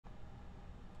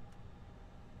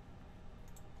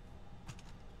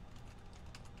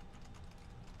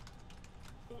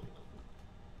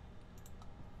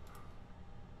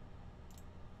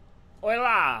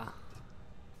Hola!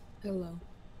 Hello.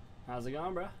 How's it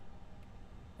going, bro?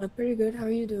 I'm pretty good. How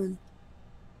are you doing?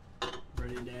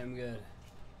 Pretty damn good.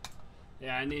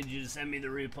 Yeah, I need you to send me the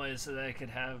replay so that I could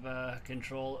have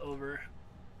control over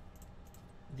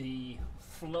the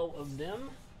flow of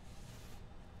them.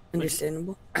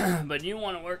 Understandable. But you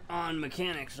want to work on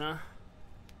mechanics, huh?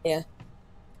 Yeah.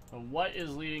 So what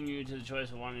is leading you to the choice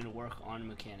of wanting to work on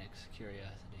mechanics?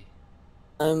 Curiosity.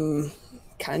 I'm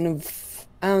kind of,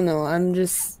 I don't know.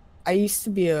 I used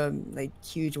to be a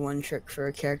huge one trick for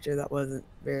a character that wasn't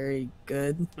very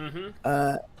good. Mm-hmm.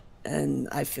 Uh, and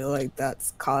I feel like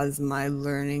that's caused my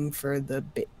learning for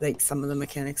some of the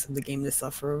mechanics of the game to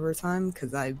suffer over time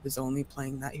because I was only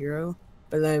playing that hero.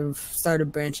 But I've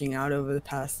started branching out over the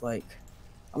past I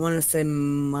want to say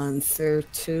month or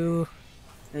two,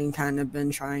 and kind of been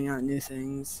trying out new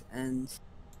things, and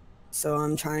so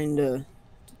I'm trying to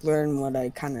learn what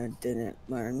I kind of didn't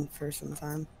learn for some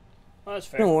time. Well, that's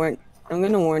fair. I'm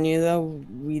gonna warn you though,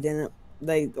 we didn't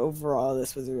overall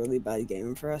this was a really bad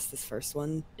game for us, this first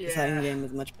one. The second Yeah. game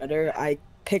was much better. I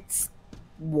picked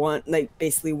one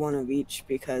basically one of each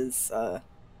because I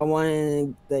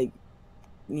wanted you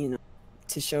know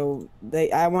to show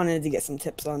I wanted to get some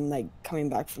tips on coming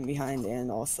back from behind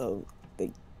and also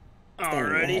staying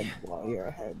Alrighty. ahead while you're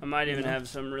ahead, I might even have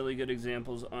some really good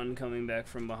examples on coming back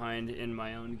from behind in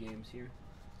my own games here.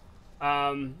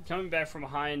 Coming back from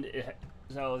behind,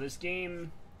 so this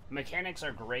game, mechanics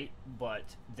are great, but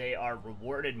they are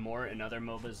rewarded more in other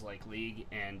MOBAs like League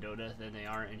and Dota than they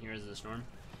are in Heroes of the Storm.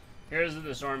 Heroes of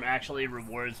the Storm actually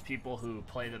rewards people who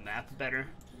play the map better.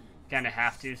 Kind of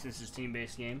have to since it's a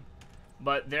team-based game.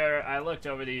 But I looked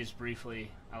over these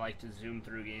briefly. I like to zoom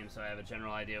through games so I have a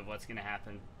general idea of what's going to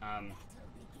happen.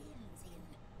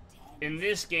 In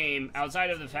this game,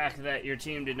 outside of the fact that your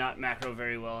team did not macro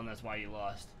very well and that's why you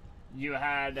lost, you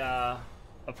had a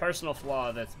personal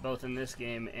flaw that's both in this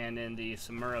game and in the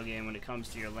Samuro game when it comes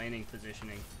to your laning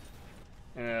positioning.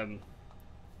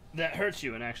 That hurts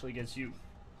you and actually gets you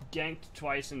ganked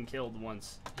twice and killed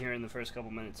once here in the first couple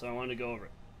minutes, so I wanted to go over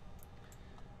it.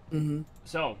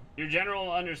 So, your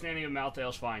general understanding of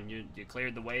Malthael's fine. You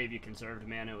cleared the wave, you conserved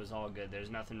mana, it was all good. There's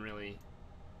nothing really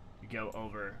to go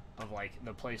over of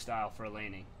the play style for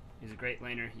laning. He's a great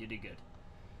laner, you did good.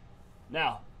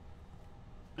 Now,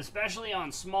 especially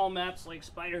on small maps like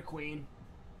Spider Queen,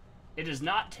 it does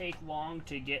not take long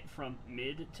to get from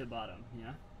mid to bottom,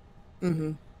 yeah?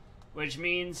 Which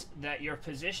means that your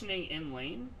positioning in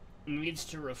lane needs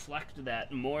to reflect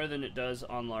that more than it does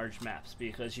on large maps,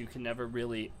 because you can never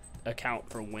really account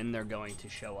for when they're going to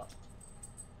show up.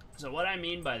 So what I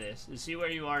mean by this is, see where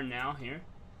you are now here?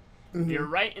 You're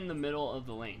right in the middle of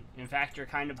the lane. In fact, you're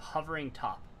kind of hovering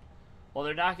top. Well,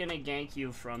 they're not going to gank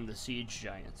you from the siege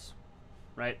giants,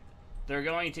 right? They're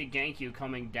going to gank you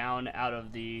coming down out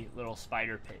of the little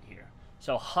spider pit here.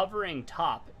 So hovering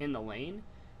top in the lane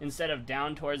instead of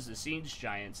down towards the siege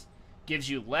giants gives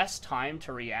you less time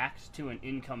to react to an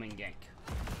incoming gank,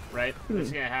 right? This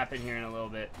is going to happen here in a little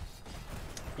bit.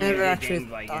 I never actually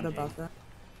thought about that.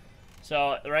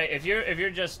 So, right, if you're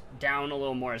just down a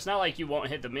little more, it's not like you won't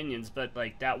hit the minions, but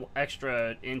like that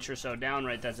extra inch or so down,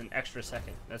 right, that's an extra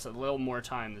second. That's a little more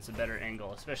time. That's a better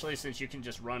angle, especially since you can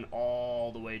just run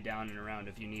all the way down and around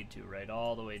if you need to, right?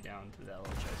 All the way down through that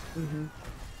little chest.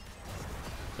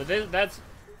 So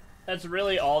that's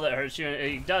really all that hurts you.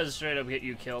 It does straight up get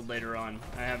you killed later on.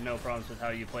 I have no problems with how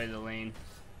you play the lane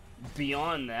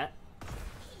beyond that.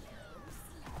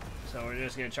 So we're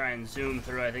just going to try and zoom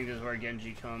through. I think this is where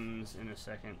Genji comes in a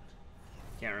second.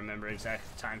 Can't remember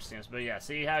exact timestamps. But yeah,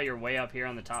 see how you're way up here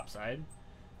on the top side?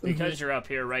 Because you're up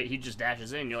here, right, he just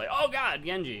dashes in. You're like, oh god,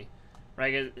 Genji.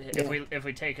 Right? If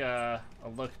we take a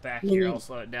look back here, I'll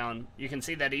slow it down. You can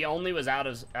see that he only was out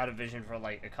of vision for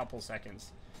like a couple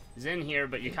seconds. He's in here,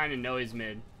 but you kind of know he's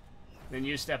mid. Then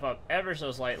you step up ever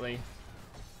so slightly.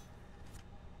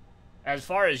 As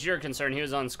far as you're concerned, he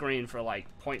was on screen for like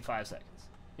 0.5 seconds.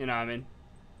 You know what I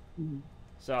mean?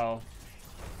 So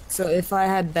if I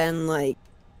had been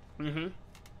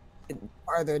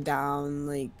farther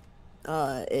down,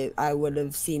 I would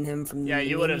have seen him from the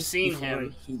you would have seen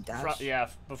him he dashed.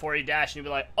 before he dashed, and you'd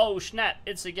be like, oh snap,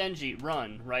 it's a Genji,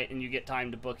 run, right? And you get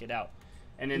time to book it out.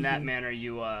 And in that manner,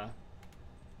 you're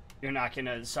not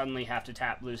gonna suddenly have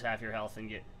to lose half your health and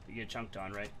get chunked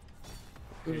on, right?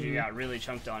 Because you got really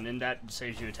chunked on, and that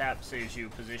saves you a tap, saves you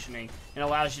positioning, and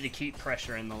allows you to keep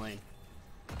pressure in the lane.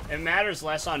 It matters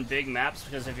less on big maps,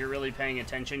 because if you're really paying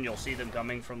attention, you'll see them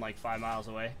coming from like 5 miles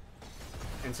away.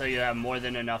 And so you have more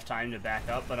than enough time to back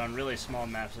up, but on really small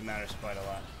maps it matters quite a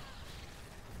lot.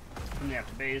 And you have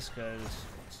to base, because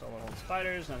it's solo hold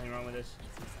spiders, nothing wrong with this.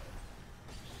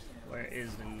 Where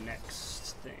is the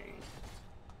next thing?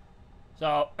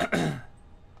 So,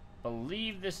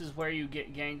 believe this is where you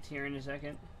get ganked here in a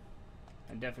second.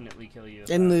 I'd definitely kill you.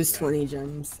 And lose 20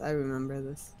 gems. I remember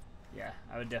this. Yeah,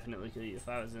 I would definitely kill you if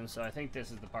I was in. So I think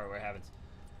this is the part where it happens.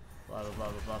 Blah, blah, blah,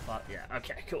 blah, blah, blah. Yeah,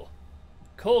 okay, cool.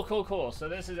 Cool, cool, cool. So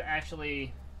this is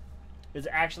actually... It's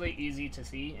actually easy to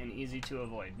see and easy to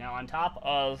avoid. Now, on top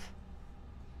of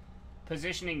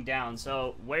positioning down,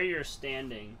 so where you're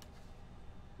standing,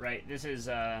 right, this is,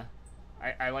 I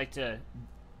like to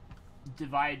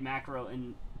divide macro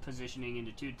and positioning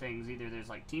into two things. Either there's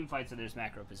like team fights or there's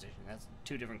macro position. That's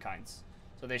two different kinds.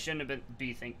 So they shouldn't have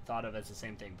thought of as the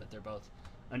same thing, but they're both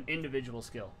an individual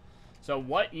skill. So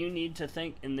what you need to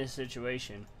think in this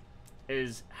situation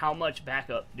is how much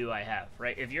backup do I have,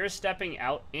 right? If you're stepping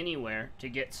out anywhere to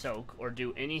get soak or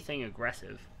do anything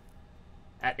aggressive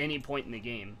at any point in the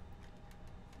game,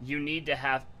 you need to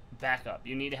have backup.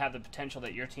 You need to have the potential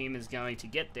that your team is going to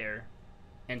get there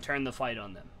and turn the fight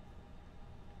on them.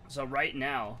 So right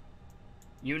now,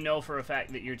 you know for a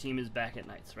fact that your team is back at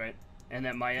Knights, right? And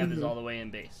that Maiev is all the way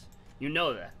in base. You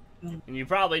know that. And you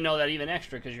probably know that even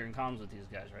extra because you're in comms with these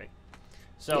guys, right?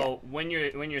 So when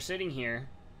you're sitting here,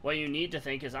 what you need to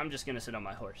think is, I'm just going to sit on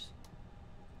my horse.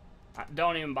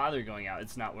 Don't even bother going out.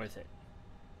 It's not worth it.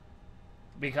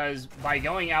 Because by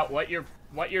going out, what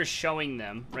you're showing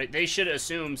them, right? They should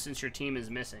assume, since your team is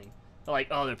missing, they're like,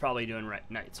 oh, they're probably doing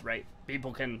Knights, right?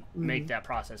 People can make that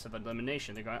process of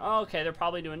elimination. They're going, oh, okay, they're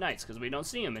probably doing Knights because we don't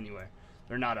see them anywhere.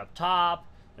 They're not up top.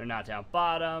 They're not down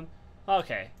bottom.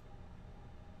 Okay.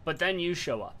 But then you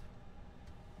show up.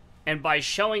 And by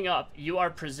showing up, you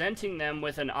are presenting them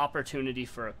with an opportunity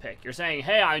for a pick. You're saying,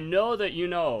 hey, I know that you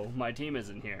know my team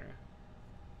isn't here.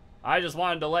 I just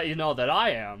wanted to let you know that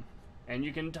I am. And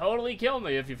you can totally kill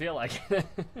me if you feel like it.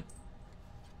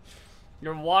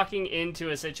 You're walking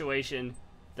into a situation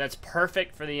that's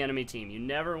perfect for the enemy team. You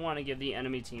never want to give the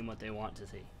enemy team what they want to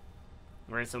see.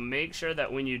 Right? So make sure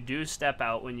that when you do step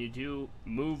out, when you do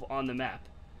move on the map,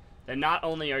 that not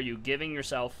only are you giving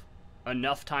yourself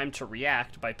enough time to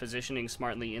react by positioning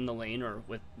smartly in the lane or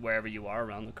with wherever you are,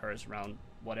 around the curse, around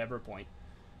whatever point.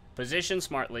 Position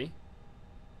smartly,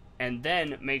 and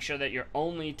then make sure that you're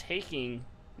only taking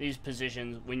these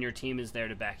positions when your team is there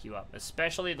to back you up.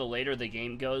 Especially the later the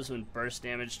game goes, when burst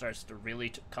damage starts to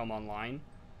really come online.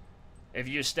 If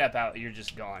you step out, you're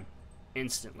just gone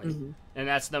instantly. And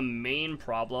that's the main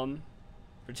problem,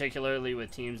 particularly with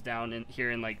teams down in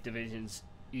here in like divisions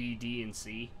E, D, and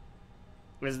C.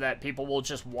 Is that people will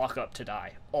just walk up to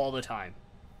die all the time.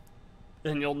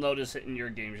 And you'll notice it in your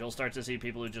games. You'll start to see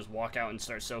people who just walk out and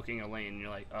start soaking a lane. And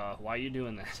you're like, why are you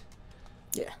doing that?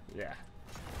 Yeah.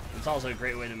 It's also a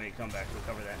great way to make comebacks. We'll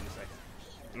cover that in a second.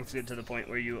 Let's get to the point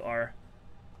where you are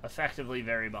effectively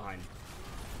very behind.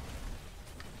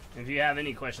 If you have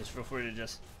any questions, feel free to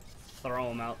just throw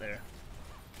them out there.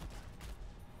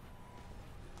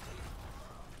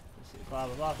 Let's see. Blah,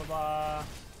 blah, blah, blah, blah.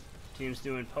 Team's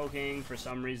doing poking. For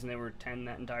some reason, they were 10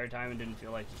 that entire time and didn't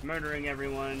feel like just murdering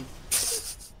everyone.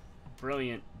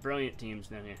 Brilliant, brilliant teams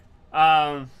down here.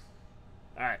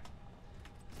 Alright.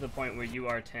 To the point where you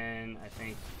are 10, I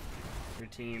think your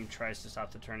team tries to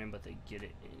stop the turn-in, but they get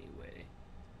it anyway.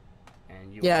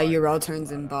 And you Urel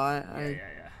turns in bot. Yeah.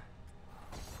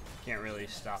 Can't really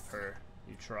stop her.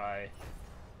 You try.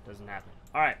 Doesn't happen.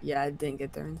 Alright. Yeah, I didn't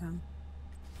get there in time.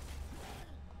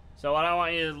 So what I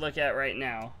want you to look at right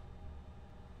now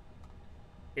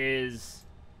is,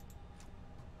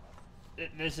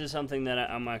 this is something that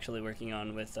I'm actually working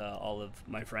on with all of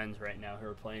my friends right now who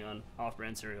are playing on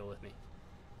off-brand serial with me.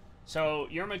 So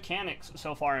your mechanics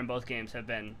so far in both games have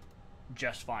been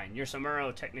just fine. Your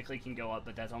Samuro technically can go up,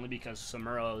 but that's only because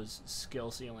Samuro's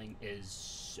skill ceiling is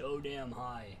so damn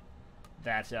high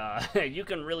that you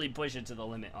can really push it to the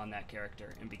limit on that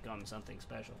character and become something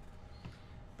special.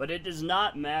 But it does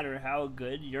not matter how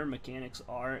good your mechanics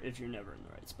are if you're never in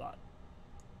the right spot.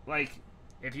 Like,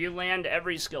 if you land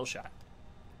every skill shot,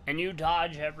 and you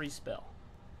dodge every spell,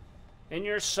 and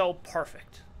you're so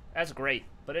perfect, that's great.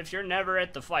 But if you're never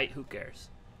at the fight, who cares?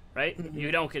 Right?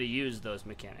 You don't get to use those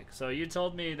mechanics. So you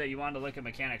told me that you wanted to look at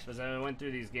mechanics, but I went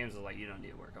through these games, I was like, you don't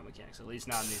need to work on mechanics, at least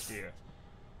not in these 2 years.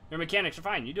 Your mechanics are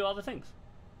fine. You do all the things.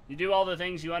 You do all the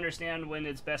things. You understand when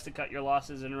it's best to cut your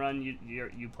losses and run.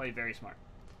 You play very smart.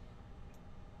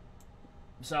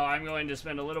 So I'm going to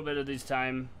spend a little bit of this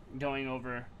time going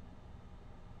over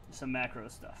some macro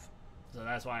stuff. So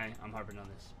that's why I'm harping on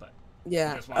this. But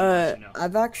yeah, I just wanted to let you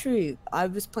know. I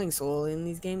was playing solo lane in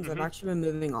these games. I've actually been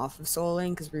moving off of solo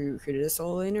lane because we recruited a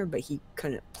solo laner, but he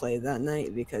couldn't play that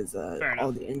night because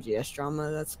all the NGS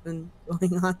drama that's been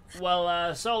going on.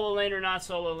 Well, solo laner, not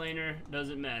solo laner,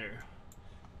 doesn't matter.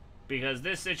 because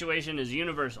this situation is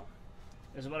universal.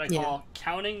 This is what I call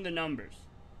counting the numbers.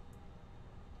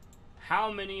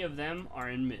 How many of them are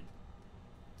in mid?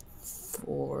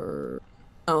 4.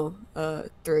 Oh,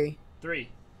 3. 3.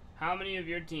 How many of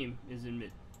your team is in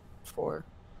mid? 4.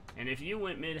 And if you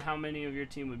went mid, how many of your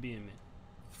team would be in mid?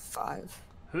 5.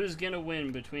 Who's going to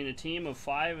win between a team of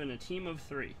 5 and a team of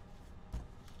 3?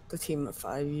 The team of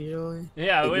 5 usually.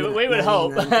 Yeah, we would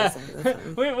hope.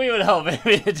 we would hope it'd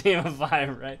be a team of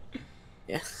 5, right?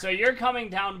 Yeah. So you're coming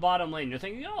down bottom lane. You're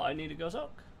thinking, oh, I need to go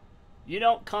soak. You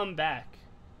don't come back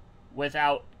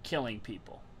without killing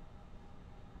people.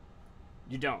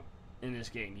 You don't in this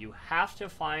game. You have to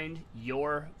find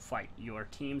your fight, your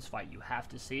team's fight. You have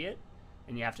to see it,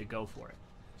 and you have to go for it.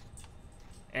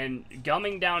 And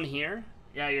gumming down here,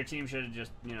 yeah, your team should have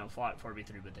just, you know, fought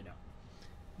 4v3, but they don't.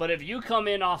 But if you come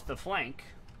in off the flank,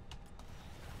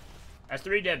 that's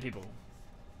 3 dead people.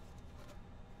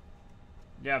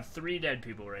 You have 3 dead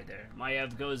people right there.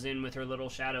 Maiev goes in with her little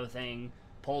shadow thing,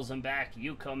 pulls them back.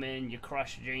 You come in, you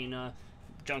crush Jaina,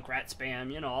 Junkrat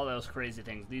spam, you know, all those crazy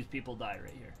things. These people die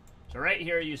right here. So right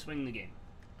here, you swing the game.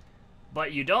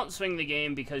 But you don't swing the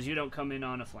game because you don't come in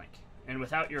on a flank. And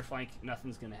without your flank,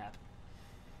 nothing's going to happen.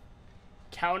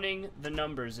 Counting the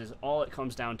numbers is all it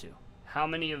comes down to. How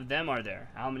many of them are there?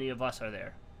 How many of us are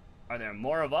there? Are there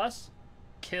more of us?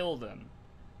 Kill them.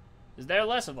 Is there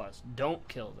less of us? Don't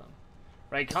kill them.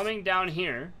 Right, coming down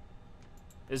here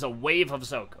is a wave of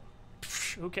Zoko.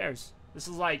 Psh, who cares? This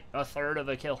is like a third of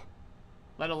a kill.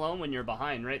 Let alone when you're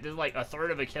behind, right? This is like a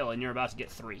third of a kill and you're about to get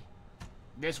 3.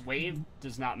 This wave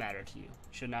does not matter to you.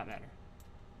 Should not matter.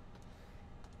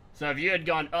 So if you had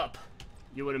gone up,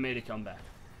 you would have made a comeback.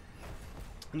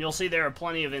 And you'll see there are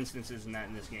plenty of instances in that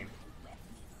in this game.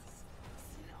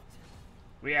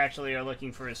 We actually are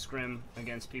looking for a scrim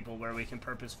against people where we can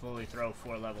purposefully throw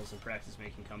 4 levels and practice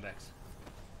making comebacks.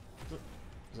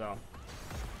 So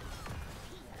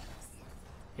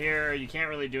here you can't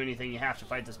really do anything. You have to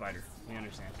fight the spider. We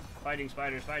understand. Fighting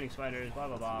spiders, blah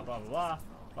blah blah, blah blah blah,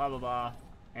 blah blah blah,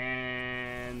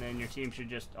 and then your team should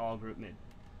just all group mid.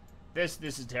 This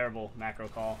is terrible macro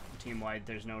call team wide.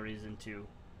 There's no reason to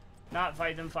not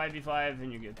fight them 5v5,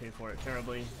 and you get paid for it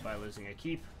terribly by losing a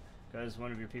keep because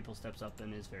one of your people steps up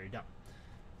and is very dumb.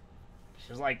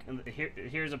 Just like,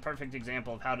 here's a perfect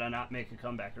example of how to not make a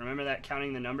comeback. Remember that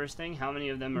counting the numbers thing? How many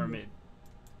of them are mid?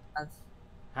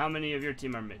 How many of your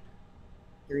team are mid?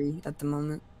 3 at the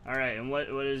moment. All right, and what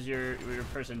does your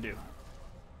person do?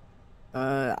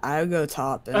 I go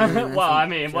top. And well, I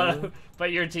mean,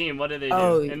 but your team, what do they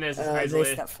do? And this is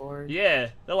they step forward. Yeah,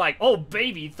 they're like, oh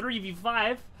baby,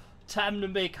 3v5, time to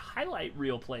make highlight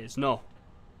reel plays. No,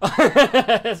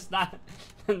 it's not.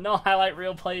 No highlight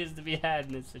reel plays to be had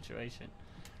in this situation,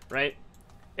 right?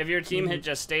 If your team had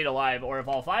just stayed alive, or if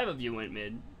all 5 of you went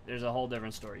mid, there's a whole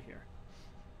different story here.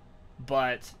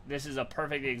 But this is a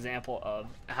perfect example of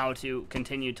how to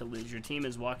continue to lose. Your team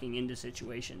is walking into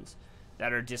situations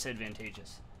that are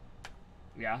disadvantageous.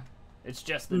 Yeah? It's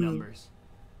just the numbers.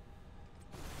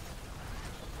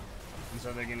 And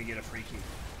so they're going to get a free keep.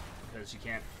 Because you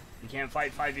can't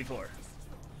fight 5v4.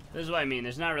 This is what I mean.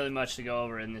 There's not really much to go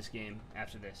over in this game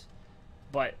after this.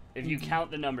 But if you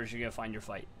count the numbers, you're going to find your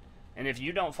fight. And if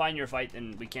you don't find your fight,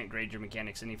 then we can't grade your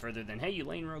mechanics any further than, hey, you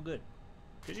lane real good.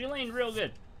 Because you lane real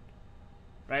good.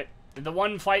 Right? The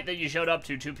one fight that you showed up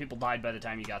to, 2 people died by the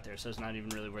time you got there, so it's not even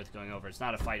really worth going over. It's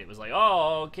not a fight. It was like,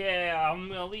 oh, okay, I'm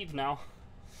going to leave now.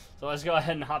 So let's go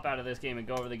ahead and hop out of this game and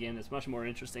go over the game that's much more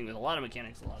interesting with a lot of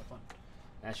mechanics, a lot of fun.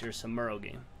 That's your Samuro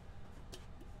game.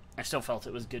 I still felt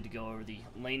it was good to go over the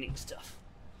laning stuff.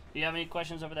 Do you have any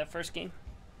questions over that first game?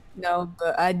 No,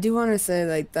 but I do want to say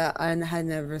like that I had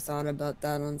never thought about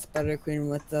that on Spider Queen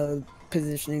with the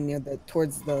positioning near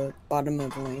towards the bottom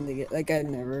of the lane to get, like, I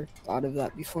never thought of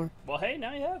that before. Well, hey,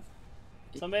 now you have.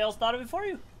 Somebody else thought of it for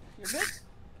you. You're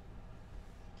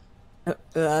good.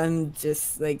 I'm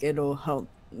just like, it'll help.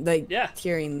 Like,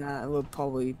 hearing that will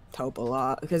probably help a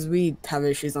lot because we have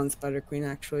issues on Spider Queen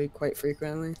actually quite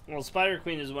frequently. Well, Spider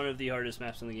Queen is one of the hardest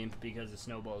maps in the game because the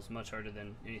snowball is much harder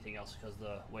than anything else because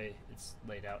the way it's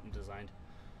laid out and designed.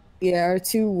 Yeah, our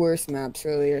 2 worst maps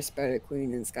really are Spider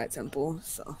Queen and Sky Temple,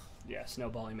 so. Yeah,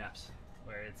 snowballing maps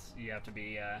where you have to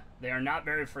be, they are not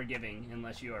very forgiving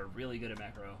unless you are really good at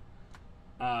macro.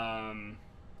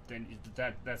 Then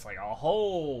that's like a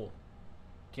whole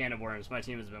can of worms. My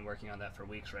team has been working on that for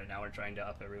weeks right now. We're trying to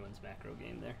up everyone's macro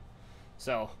game there.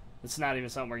 So it's not even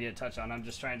something we're going to touch on. I'm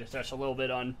just trying to touch a little bit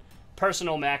on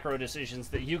personal macro decisions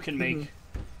that you can make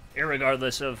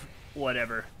irregardless of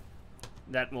whatever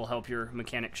that will help your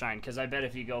mechanic shine. Because I bet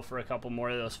if you go for a couple more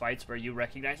of those fights where you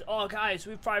recognize, oh guys,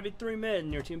 we 5v3 mid,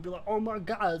 and your team be like, oh my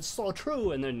god, it's so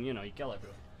true, and then you know you kill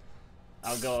everyone.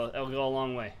 It'll go a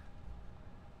long way.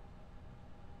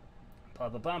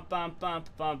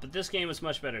 But this game is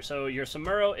much better. So your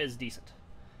Samuro is decent.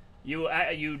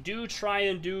 You do try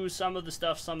and do some of the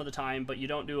stuff some of the time, but you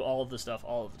don't do all of the stuff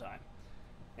all of the time.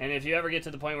 And if you ever get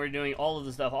to the point where you're doing all of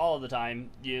the stuff all of the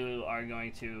time, you are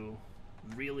going to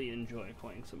really enjoy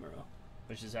playing Samuro,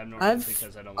 which is abnormal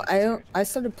because I don't like I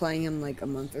started playing him like a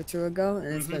month or two ago,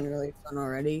 and it's been really fun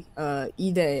already.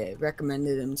 Ide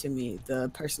recommended him to me, the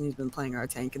person who's been playing our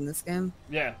tank in this game.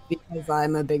 Yeah. Because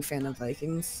I'm a big fan of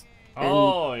Vikings.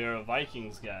 Oh, you're a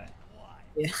Vikings guy.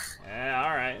 Yeah. Yeah,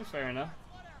 alright, fair enough.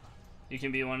 You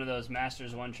can be one of those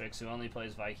Masters One tricks who only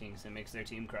plays Vikings and makes their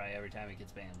team cry every time it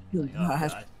gets banned. You're like, oh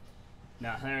god.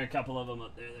 No, there are a couple of them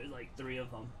up there. There's like 3 of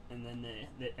them, and then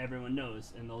everyone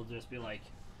knows, and they'll just be like,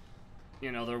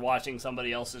 you know, they're watching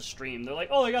somebody else's stream. They're like,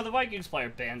 oh, they got the Vikings player,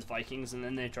 bans Vikings, and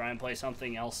then they try and play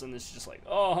something else, and it's just like,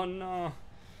 oh no.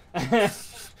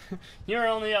 You're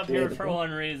only up here for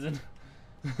one reason.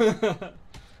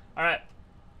 Alright.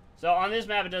 So on this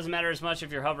map, it doesn't matter as much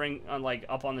if you're hovering on like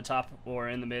up on the top or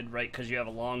in the mid, right? Because you have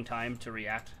a long time to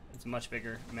react. It's a much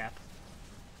bigger map.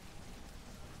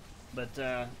 But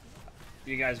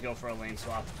you guys go for a lane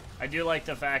swap. I do like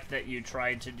the fact that you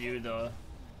tried to do the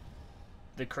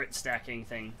crit stacking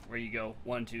thing, where you go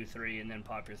 1, 2, 3, and then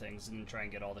pop your things and try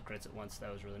and get all the crits at once.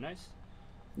 That was really nice.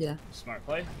 Yeah. Smart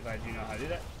play. Glad you know how to do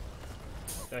that.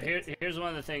 So here's one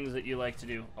of the things that you like to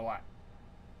do a lot.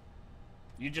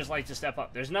 You just like to step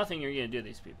up. There's nothing you're going to do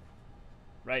these people.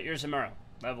 Right? You're Samuro,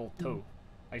 level 2.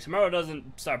 Like, Samuro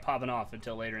doesn't start popping off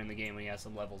until later in the game when he has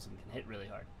some levels and can hit really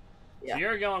hard. Yeah. So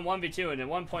you're going 1v2 and at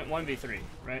one point 1v3,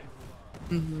 right?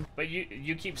 But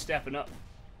you keep stepping up.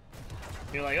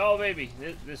 You're like, oh, baby,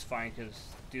 this is fine because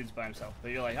dude's by himself. But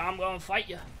you're like, I'm going to fight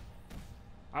you.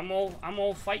 I'm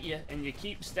gonna fight you. And you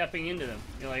keep stepping into them.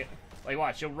 You're like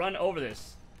watch, you'll run over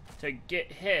this to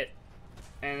get hit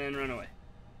and then run away.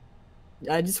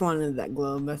 I just wanted that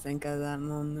globe, I think, at that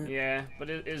moment. Yeah, but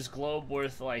is globe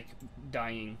worth, like,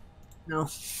 dying? No.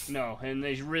 No, and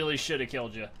they really should have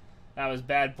killed you. That was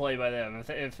bad play by them.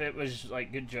 If it was,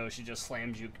 like, good Joe, she just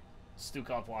slams you.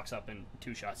 Stukov walks up and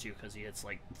 2-shots you because he hits,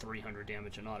 like, 300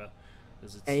 damage in auto.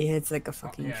 Yeah, he hits like a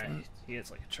fucking truck. He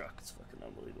hits like a truck. It's fucking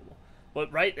unbelievable.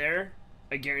 But right there,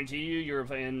 I guarantee you were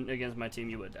playing against my team,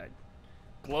 you would have died.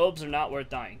 Globes are not worth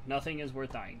dying. Nothing is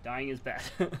worth dying. Dying is bad.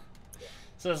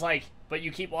 So it's like, but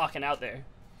you keep walking out there.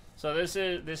 So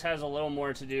this has a little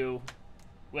more to do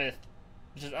with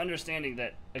just understanding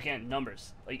that, again,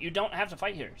 numbers. Like, you don't have to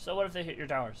fight here. So what if they hit your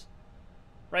towers?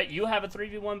 Right? You have a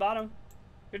 3v1 bottom.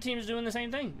 Your team is doing the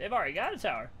same thing. They've already got a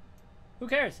tower. Who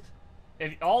cares?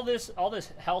 If all this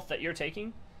health that you're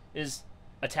taking is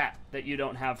a tap that you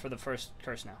don't have for the first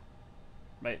curse now.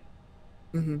 Right?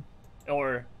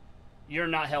 Or you're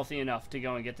not healthy enough to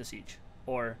go and get the siege.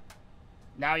 Or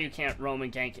now you can't roam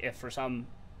and gank if for some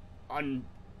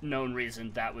unknown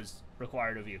reason that was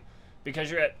required of you. Because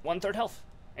you're at 1/3 health.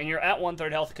 And you're at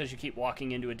 1/3 health because you keep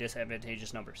walking into a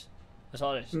disadvantageous numbers. That's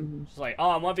all it is. It's like, oh,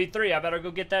 I'm 1v3, I better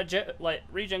go get that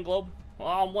regen globe. Well,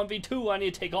 I'm 1v2, I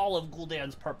need to take all of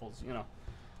Gul'dan's purples, you know.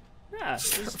 Yeah,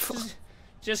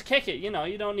 just kick it, you know.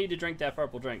 You don't need to drink that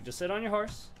purple drink. Just sit on your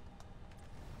horse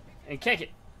and kick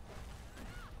it.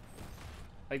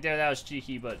 Like there, that was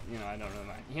cheeky, but, you know, I don't know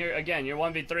mine. Here, again, you're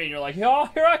 1v3, and you're like, oh,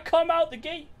 here I come out the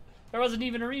gate. There wasn't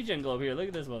even a regen globe here. Look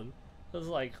at this one. It was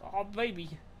like, oh, baby.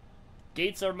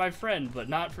 Gates are my friend, but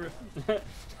not for...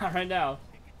 not right now.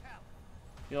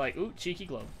 You're like, ooh, cheeky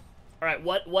globe. Alright,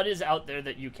 what is out there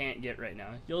that you can't get right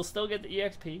now? You'll still get the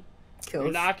EXP. Kills.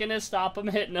 You're not gonna stop them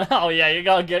hitting. Oh, yeah, you're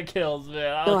gonna get kills,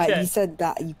 man. Okay. No, you said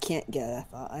that you can't get, I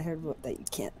thought. I heard that you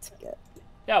can't get.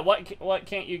 Yeah, what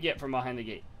can't you get from behind the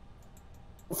gate?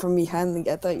 From behind the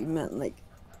gate? I thought you meant, like,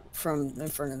 from in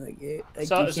front of the gate. Like,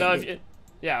 so if you...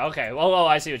 Yeah, okay. Well,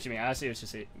 I see what you mean. I see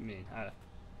what you mean.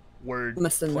 Word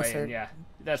playing, yeah.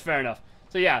 That's fair enough.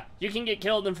 So, yeah, you can get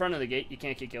killed in front of the gate. You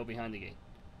can't get killed behind the gate.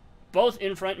 Both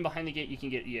in front and behind the gate, you can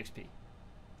get EXP.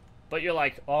 But you're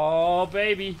like, oh,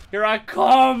 baby, here I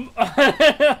come!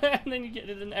 And then you get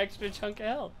an extra chunk of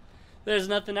health. There's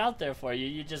nothing out there for you.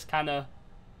 You just kind of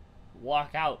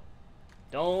walk out.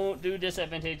 Don't do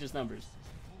disadvantageous numbers.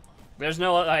 There's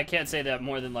no... I can't say that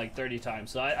more than like 30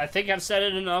 times. So I think I've said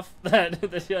it enough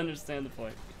that you understand the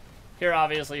point. Here,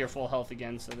 obviously, you're full health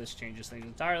again, so this changes things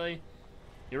entirely.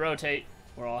 You rotate.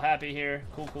 We're all happy here.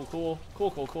 Cool, cool, cool.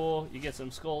 Cool, cool, cool. You get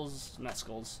some skulls. Not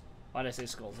skulls. Why did I say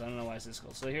skulls? I don't know why I said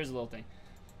skulls. So here's a little thing.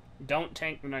 Don't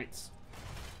tank the knights.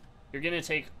 you're going to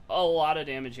take a lot of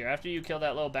damage here. After you kill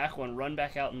that little back one, run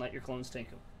back out and let your clones tank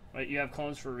them. Right? You have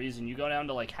clones for a reason. You go down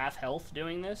to like half health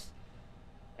doing this,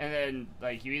 and then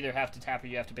like you either have to tap or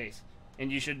you have to base.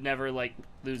 And you should never like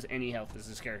lose any health as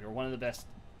this character. One of the best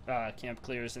camp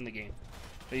clearers in the game.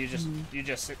 But you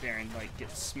just sit there and like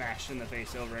get smashed in the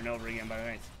face over and over again by the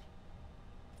knights.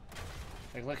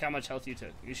 Like look how much health you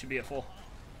took. You should be at full.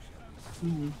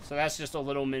 So that's just a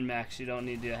little min-max. You don't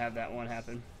need to have that one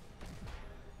happen.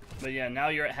 But yeah, now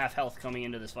you're at half health coming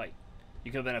into this fight.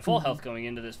 You could have been at full health going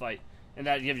into this fight. And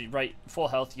that gives you, right, full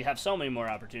health. You have so many more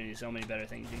opportunities, so many better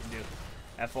things you can do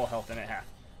at full health than at half.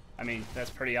 I mean, that's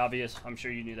pretty obvious. I'm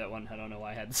sure you knew that one. I don't know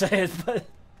why I had to say it, but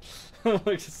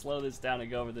we can slow this down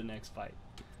and go over the next fight.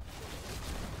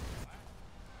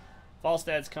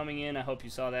 Falstad's coming in. I hope you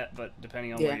saw that, but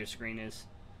depending on where your screen is,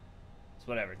 it's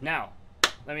whatever. Now,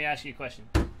 let me ask you a question.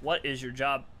 What is your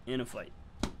job in a fight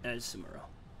as Samuro?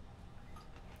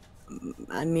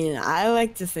 I mean, I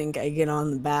like to think I get on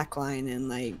the back line and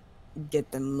like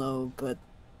get them low, but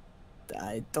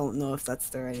I don't know if that's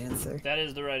the right answer. That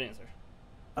is the right answer.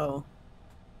 Oh.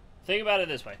 Think about it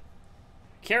this way.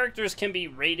 Characters can be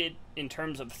rated in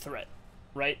terms of threat,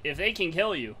 right? If they can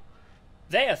kill you,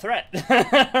 they a threat,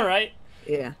 right?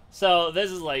 Yeah. So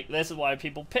this is why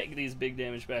people pick these big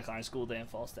damage backline, School Dan,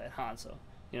 Falstad, Hanzo.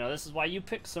 You know, this is why you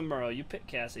pick Samuro, you pick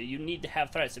Cassie. You need to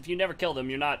have threats. If you never kill them,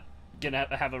 you're not gonna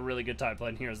have a really good time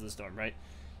playing Heroes of the Storm, right?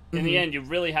 In the end, you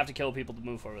really have to kill people to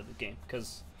move forward with the game,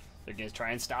 because they're gonna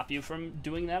try and stop you from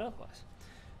doing that otherwise.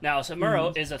 Now,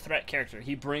 Samuro is a threat character.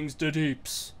 He brings the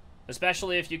deeps.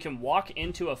 Especially if you can walk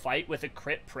into a fight with a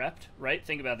crit prepped, right?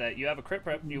 Think about that. You have a crit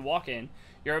prep, you walk in.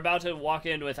 You're about to walk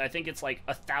in with, I think it's like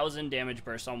 1,000 damage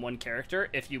bursts on one character.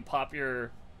 If you pop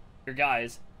your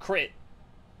guys, crit,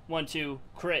 1, 2,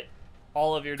 crit,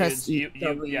 all of your dudes, you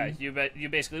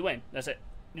basically win. That's it.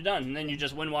 You're done. And then you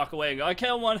just win, walk away, and go, I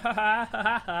kill one, ha ha ha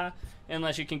ha ha,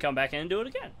 unless you can come back in and do it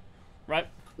again, right?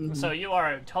 So you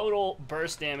are a total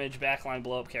burst damage backline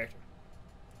blow up character.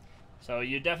 So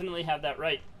you definitely have that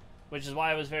right, which is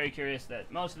why I was very curious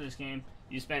that most of this game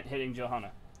you spent hitting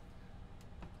Johanna.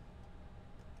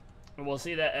 And we'll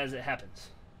see that as it happens.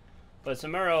 But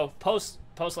Samuro, post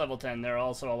level 10, there are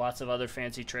also lots of other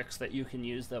fancy tricks that you can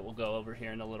use that we'll go over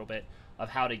here in a little bit of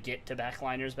how to get to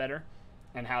backliners better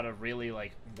and how to really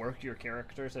like work your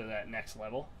character to that next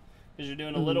level. Because you're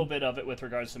doing a little bit of it with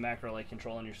regards to macro, like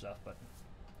controlling your stuff, but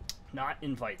not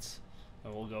in fights.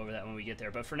 And we'll go over that when we get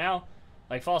there. But for now,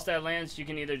 like Falstad lands, you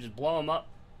can either just blow them up,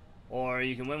 or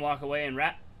you can win, walk away, and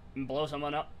wrap and blow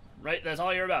someone up. Right? That's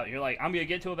all you're about. You're like, I'm going to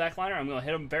get to a backliner, I'm going to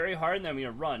hit them very hard, and then I'm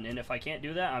going to run. And if I can't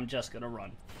do that, I'm just going to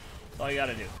run. That's all you got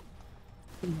to do.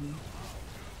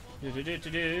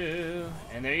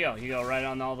 And there you go. You go right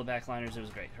on all the backliners. It was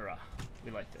great. Hurrah.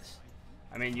 We like this.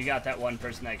 I mean, you got that one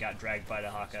person that got dragged by the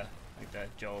Haka, like the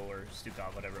Joe or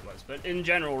Stukov, whatever it was. But in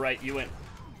general, right, you went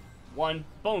one,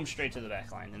 boom, straight to the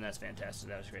backline, and that's fantastic.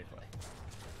 That was a great play.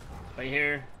 Right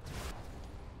here.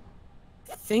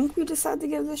 I think we decided to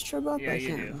give this trip up. Yeah,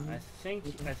 you do. I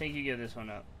think you give this one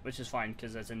up, which is fine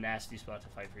because that's a nasty spot to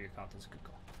fight for your confidence. Good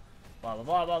call. Blah blah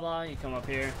blah blah blah. You come up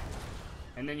here,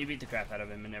 and then you beat the crap out of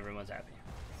him, and everyone's happy.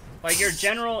 Like your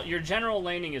general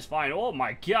laning is fine. Oh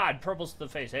my God, purples to the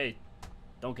face. Hey,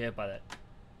 don't get hit by that.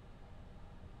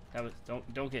 That was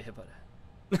don't get hit by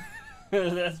that.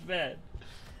 That's bad.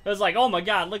 It was like, oh my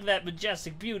God, look at that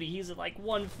majestic beauty. He's at like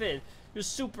 1/5. You're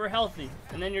super healthy,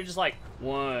 and then you're just like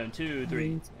 1, 2,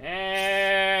 3,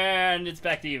 and it's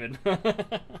back to even.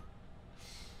 I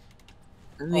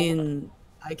mean,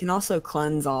 I can also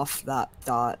cleanse off that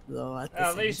dot though.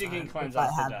 At least you can cleanse off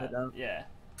the dot. Yeah,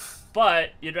 but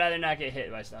you'd rather not get hit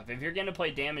by stuff. If you're gonna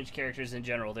play damage characters in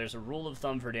general, there's a rule of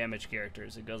thumb for damage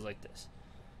characters. It goes like this: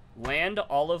 land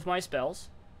all of my spells,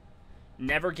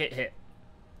 never get hit.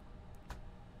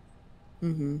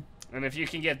 And if you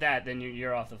can get that, then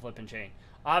you're off the flipping chain.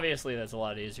 Obviously, that's a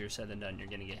lot easier said than done. You're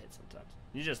going to get hit sometimes.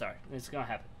 You just are. It's going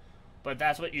to happen. But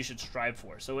that's what you should strive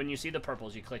for. So when you see the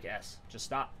purples, you click S. Just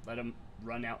stop. Let them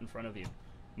run out in front of you.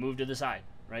 Move to the side,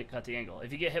 right? Cut the angle.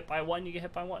 If you get hit by one, you get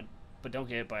hit by one. But don't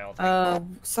get hit by all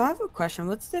three. So I have a question.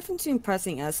 What's the difference between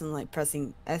pressing S and like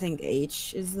pressing, I think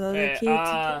H is the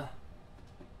key?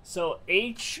 So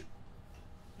H,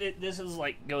 this is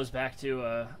like, goes back to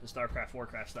the StarCraft,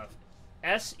 Warcraft stuff.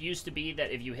 S used to be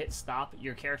that if you hit stop,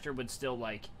 your character would still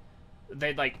like,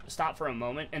 they'd like stop for a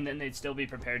moment and then they'd still be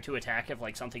prepared to attack if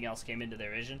like something else came into their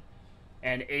vision.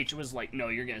 And H was like, no,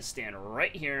 you're gonna stand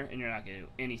right here and you're not gonna do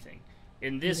anything.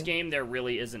 In this game, there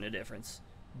really isn't a difference,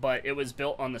 but it was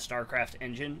built on the StarCraft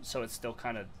engine, so it's still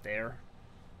kind of there.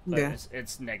 But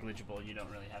it's negligible. You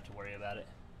don't really have to worry about it.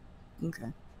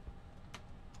 Okay.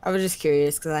 I was just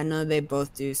curious because I know they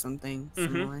both do something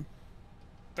similar.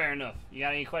 Fair enough. You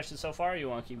got any questions so far, or you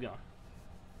want to keep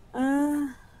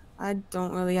going? I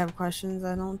don't really have questions,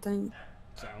 I don't think.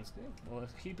 Sounds good. Well,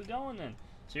 let's keep it going then.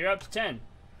 So you're up to 10.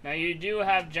 Now you do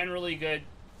have generally good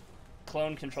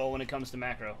clone control when it comes to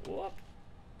macro. Whoop.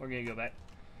 We're gonna go back.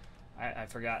 I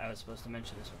forgot I was supposed to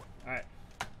mention this one. Alright.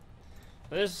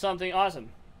 So this is something awesome,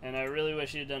 and I really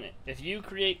wish you'd done it. If you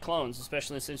create clones,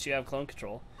 especially since you have clone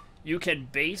control, you can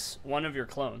base one of your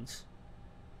clones,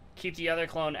 keep the other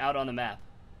clone out on the map,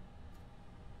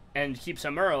 and keep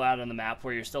Samuro out on the map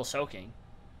where you're still soaking.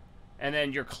 And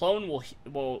then your clone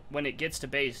will when it gets to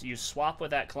base, you swap with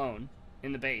that clone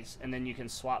in the base, and then you can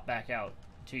swap back out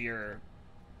to your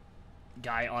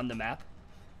guy on the map.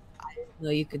 I didn't know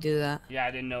you could do that. Yeah,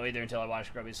 I didn't know either until I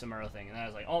watched Grubby's Samuro thing, and I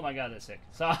was like, oh my god, that's sick.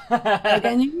 So Like,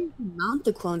 I knew you could mount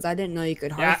the clones. I didn't know you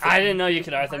could hearth them. I didn't know you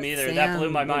could hearth them either. Sam, that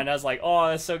blew my mind. I was like, oh,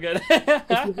 that's so good.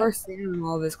 if you hearth Sam,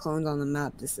 all of his clones on the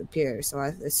map disappear, so I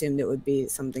assumed it would be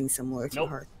something similar to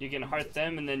hearth. You can hearth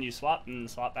them, and then you swap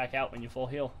back out when you full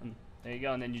heal. And there you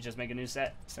go, and then you just make a new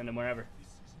set, send them wherever.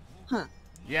 Huh.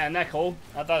 Yeah, isn't that cool?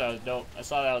 I thought that was dope. I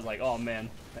saw that, I was like, oh man.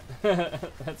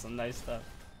 That's some nice stuff.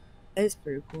 It's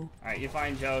pretty cool. Alright, you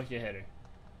find Joe, you hit her.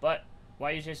 But,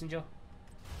 why are you chasing Joe?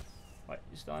 What,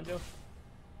 you still on Joe?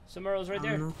 Samuro's right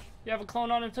there. Know. You have a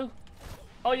clone on him too?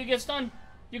 Oh, you get stunned.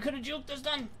 You could have juked the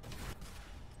stun.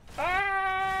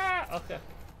 Ah! Okay.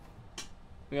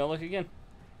 We gotta look again.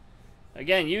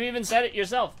 Again, you even said it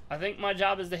yourself. I think my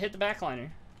job is to hit the backliner.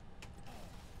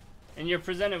 And you're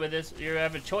presented with this. You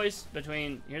have a choice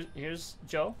between here's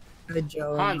Joe.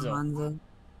 Joe Hanzo. And Hanzo.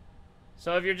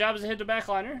 So if your job is to hit the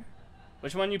backliner,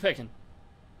 which one are you picking?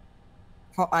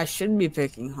 Oh, I should be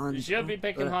picking Hanzo. You should be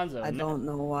picking Hanzo. I don't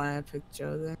know why I picked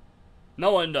Joe there.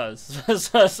 No one does.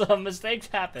 So mistakes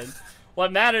happen.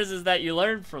 What matters is that you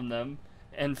learn from them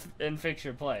and fix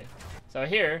your play. So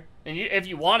here, and if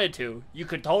you wanted to, you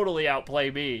could totally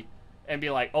outplay me and be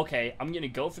like, okay, I'm gonna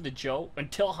go for the Joe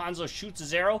until Hanzo shoots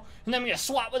his arrow, and then I'm gonna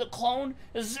swap with a clone.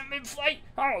 This is a mid-fight.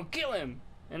 I'm gonna kill him.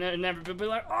 And then everybody be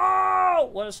like, oh,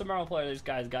 what a Samuro player this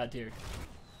guy's got here.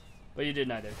 But you did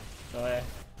neither. So this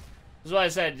is why I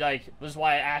said, like, this is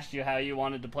why I asked you how you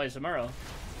wanted to play Samuro.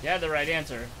 You had the right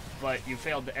answer, but you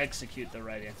failed to execute the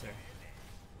right answer.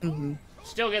 Mm-hmm.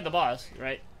 Still get the boss,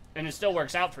 right? And it still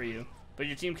works out for you. But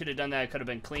your team could have done that. It could have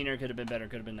been cleaner, could have been better,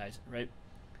 could have been nicer, right?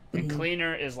 And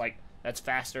cleaner is like, that's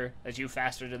faster. That's you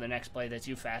faster to the next play. That's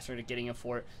you faster to getting a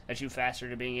fort. That's you faster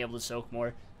to being able to soak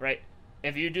more, right?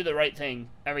 If you do the right thing,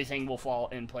 everything will fall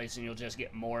in place and you'll just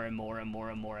get more and more and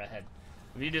more and more ahead.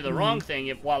 If you do the wrong thing,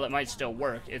 while it might still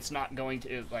work, it's not going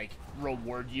to, like,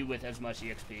 reward you with as much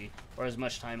EXP or as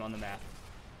much time on the map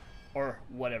or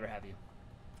whatever have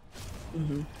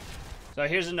you. So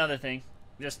here's another thing.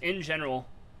 Just in general,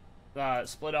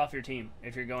 split off your team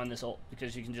if you're going this ult,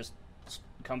 because you can just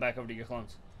come back over to your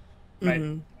clones.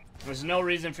 Right? There's no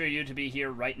reason for you to be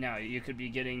here right now. You could be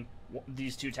getting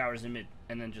these two towers in mid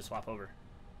and then just swap over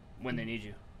when they need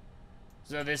you.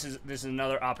 So this is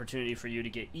another opportunity for you to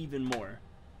get even more.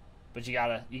 But you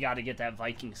gotta get that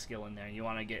Viking skill in there. You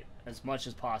want to get as much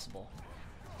as possible.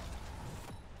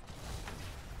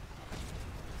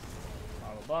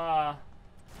 Blah blah blah.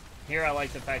 Here I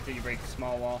like the fact that you break the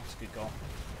small wall. It's a good call.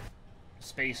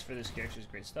 Space for this character is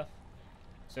great stuff.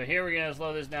 So here we're gonna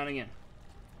slow this down again.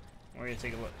 We're gonna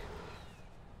take a look.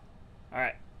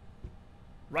 Alright.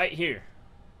 Right here.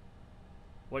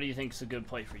 What do you think is a good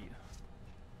play for you?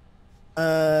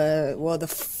 Well,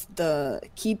 the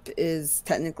keep is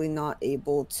technically not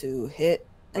able to hit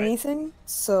anything,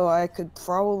 so I could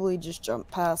probably just jump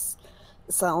past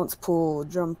the silence pool,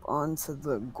 jump onto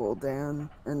the Gul'dan,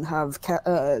 and have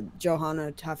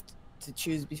Johanna have to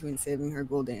choose between saving her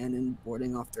Gul'dan and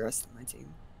boarding off the rest of my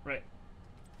team. Right.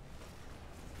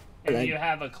 And you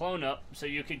have a clone up, so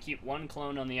you could keep one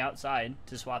clone on the outside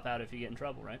to swap out if you get in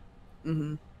trouble, right?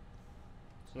 Mm-hmm.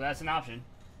 So that's an option.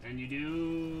 And you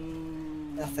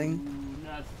do... Nothing.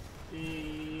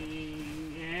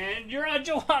 And you're on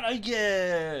Johanna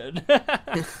again!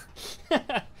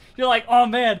 You're like, oh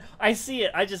man, I see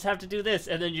it. I just have to do this.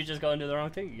 And then you just go into the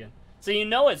wrong thing again. So you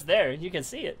know it's there. You can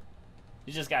see it.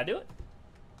 You just gotta do it.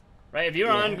 Right? If you're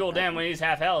on Gul'dan when he's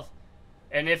half health,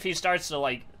 and if he starts to,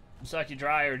 like, suck you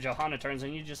dry or Johanna turns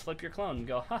and you just flip your clone and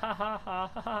go, ha ha ha ha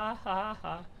ha ha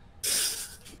ha.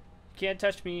 Can't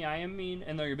touch me, I am mean.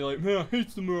 And they're gonna be like, man, I hate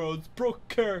Samuro, it's a broke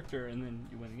character. And then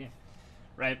you win the game.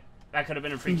 Right? That could have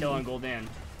been a free kill on Gul'dan.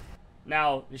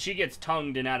 Now, she gets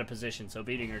tongued and out of position, so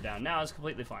beating her down now is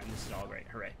completely fine. This is all great.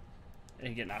 Hooray. And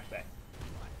you get knocked back.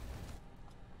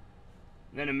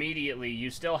 Then immediately, you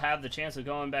still have the chance of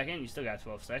going back in. You still got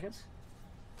 12 seconds.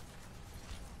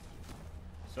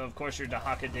 So of course your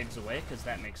Dahaka digs away, because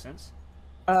that makes sense.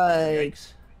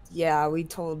 Yikes. Yeah, we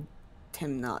told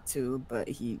him not to, but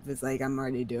he was like, I'm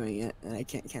already doing it, and I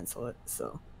can't cancel it,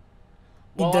 so...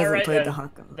 He doesn't play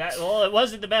Dahaka. Well, it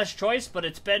wasn't the best choice, but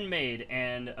it's been made,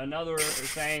 and another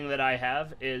saying that I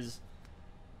have is...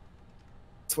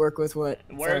 Work with what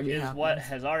what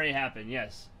has already happened,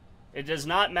 yes. It does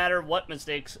not matter what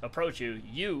mistakes approach you.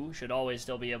 You should always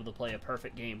still be able to play a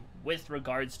perfect game with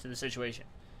regards to the situation.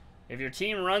 If your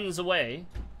team runs away,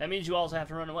 that means you also have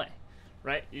to run away,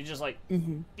 right? You just like,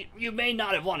 you may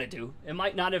not have wanted to. It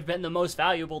might not have been the most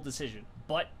valuable decision,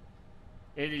 but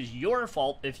it is your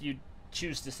fault if you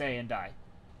choose to stay and die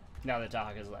now that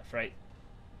Dahaka's left, right?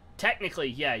 Technically,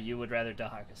 yeah, you would rather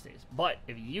Dahaka stays. But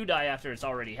if you die after it's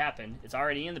already happened, it's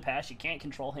already in the past, you can't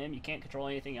control him, you can't control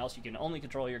anything else, you can only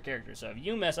control your character. So if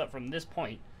you mess up from this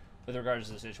point, with regards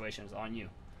to the situation, it's on you.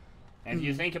 And if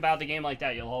you think about the game like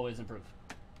that, you'll always improve.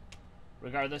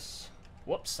 Regardless,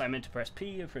 whoops, I meant to press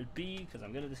P or press B, because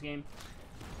I'm good at this game.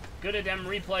 Good at them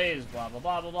replays, blah, blah,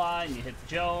 blah, blah, blah, and you hit the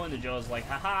Joe, and the Joe's like,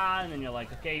 haha, and then you're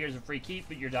like, okay, here's a free keep,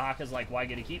 but your Dahaka's like, why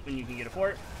get a keep when you can get a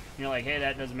fort? And you're like, hey,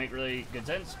 that doesn't make really good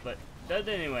sense, but does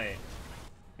anyway.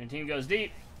 Your team goes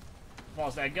deep,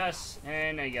 falls that Gus,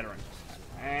 and now you gotta run.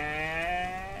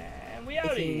 And we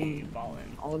outie, fall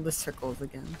in. All the circles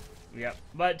again. Yep,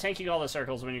 but tanking all the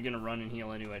circles when you're gonna run and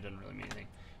heal anyway doesn't really mean anything.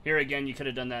 Here again, you could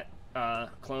have done that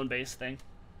clone base thing,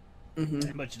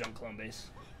 but you don't clone base.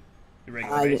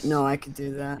 I didn't know I could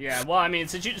do that. Yeah, well, I mean,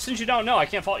 since you don't know, I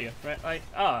can't fault you, right? Like,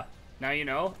 now you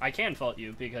know, I can fault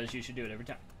you because you should do it every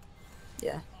time.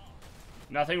 Yeah.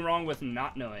 Nothing wrong with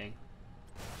not knowing.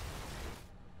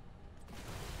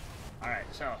 Alright,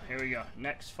 so, here we go.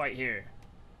 Next fight here.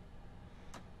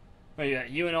 Oh, yeah,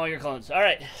 you and all your clones.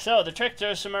 Alright, so the trick to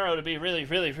Samuro to be really,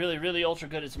 really, really, really ultra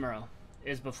good at Samuro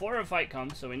is before a fight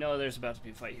comes, so we know there's about to be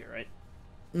a fight here, right?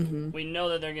 We know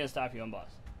that they're going to stop you on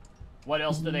boss. What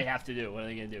else do they have to do? What are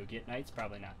they going to do? Get knights?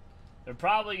 Probably not. They're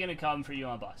probably going to come for you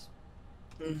on boss.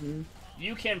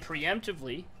 You can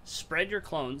preemptively spread your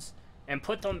clones and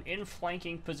put them in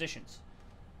flanking positions.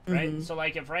 Right? So,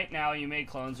 like, if right now you made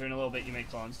clones, or in a little bit you made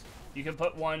clones, you can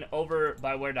put one over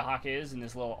by where Dahaka is in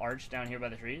this little arch down here by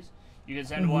the trees. You can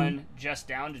send one just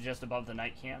down to just above the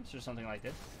night camps or something like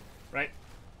this. Right?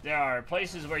 There are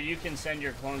places where you can send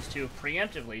your clones to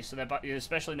preemptively, so that,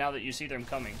 especially now that you see them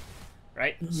coming,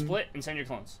 right? Split and send your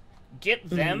clones. Get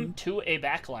them to a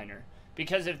backliner.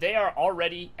 Because if they are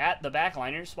already at the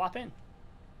backliner, swap in.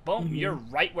 Boom, you're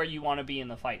right where you want to be in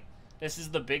the fight. This is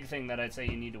the big thing that I'd say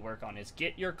you need to work on, is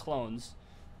get your clones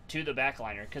to the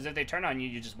backliner. Because if they turn on you,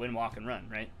 you just win, walk, and run,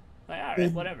 right? Like,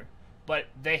 alright, whatever. But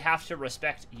they have to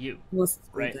respect you,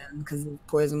 right? Because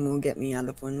poison will get me out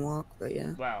of win walk, but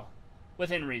yeah. Well,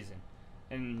 within reason.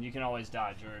 And you can always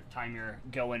dodge, or time your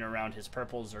go in around his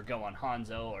purples, or go on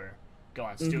Hanzo, or go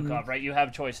on Stukov, right? You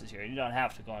have choices here. You don't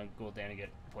have to go on Gul'dan and get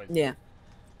poison. Yeah.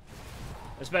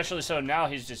 Especially so now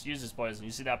he's just used his poison.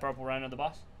 You see that purple run of the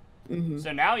boss?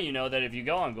 So now you know that if you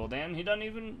go on Gul'dan, he doesn't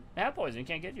even have poison. He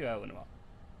can't get you out of well.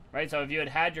 Right? So if you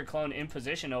had your clone in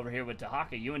position over here with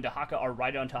Dahaka, you and Dahaka are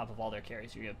right on top of all their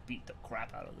carries. You're going to beat the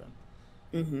crap out of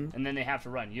them. And then they have to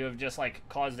run. You have just, like,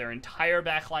 caused their entire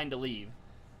backline to leave.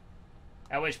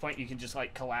 At which point you can just,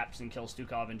 like, collapse and kill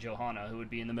Stukov and Johanna, who would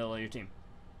be in the middle of your team.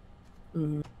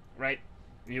 Right?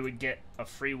 You would get a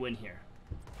free win here.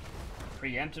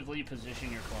 Preemptively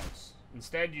position your clones.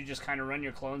 Instead, you just kind of run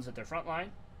your clones at their front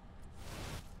line.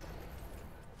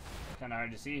 Kind of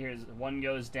hard to see. Here's one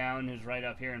goes down, who's right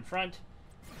up here in front.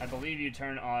 I believe you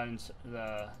turn on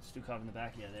the Stukov in the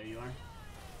back. Yeah, there you are.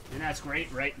 And that's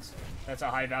great, right? That's a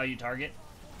high-value target.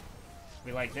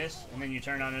 We like this. And then you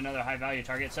turn on another high-value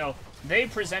target. So they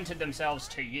presented themselves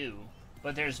to you,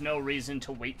 but there's no reason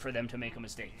to wait for them to make a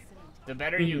mistake. The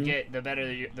better you get, the better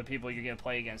the people you're going to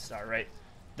play against are, right?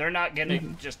 They're not going to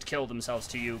just kill themselves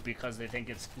to you because they think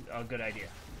it's a good idea,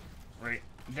 right?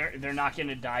 They're not going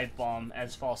to dive bomb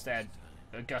as Falstad,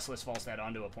 Gusless Falstad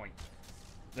onto a point.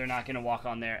 They're not going to walk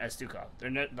on there as Stukov. They're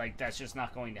not, like, that's just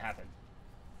not going to happen.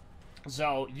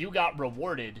 So you got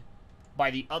rewarded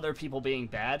by the other people being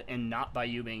bad and not by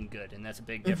you being good, and that's a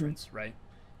big difference, right?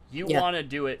 You want to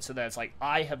do it so that it's like,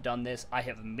 I have done this, I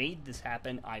have made this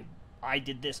happen, I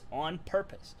did this on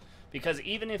purpose. Because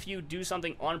even if you do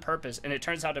something on purpose and it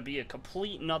turns out to be a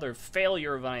complete and utter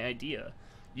failure of an idea,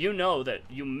 you know that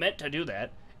you meant to do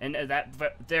that, and that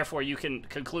therefore you can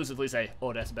conclusively say,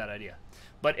 oh, that's a bad idea.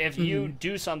 But if you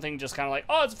do something just kind of like,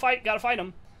 oh, it's a fight, gotta fight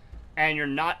him, and you're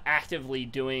not actively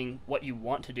doing what you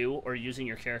want to do or using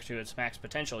your character to its max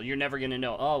potential, you're never going to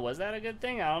know, oh, was that a good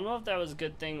thing? I don't know if that was a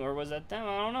good thing, or was that them?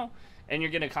 I don't know. And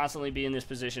you're going to constantly be in this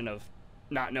position of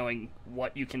not knowing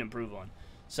what you can improve on.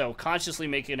 So consciously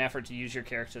make an effort to use your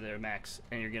character to their max,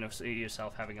 and you're going to see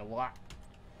yourself having a lot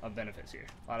of benefits here.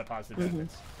 A lot of positive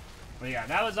benefits. But yeah,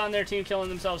 that was on their team killing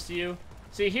themselves to you.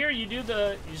 See, here you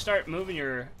start moving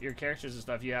your characters and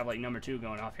stuff. You have like number 2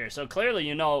 going off here. So clearly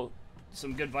you know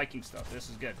some good Viking stuff. This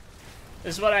is good.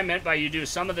 This is what I meant by you do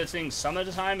some of the things some of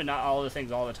the time and not all of the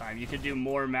things all the time. You could do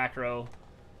more macro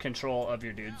control of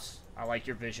your dudes. I like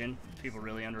your vision. People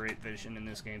really underrate vision in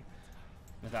this game.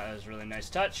 I thought that was a really nice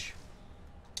touch.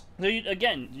 So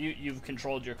you've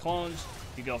controlled your clones.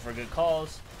 You go for good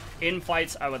calls. In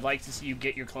fights, I would like to see you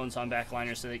get your clones on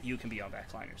backliners so that you can be on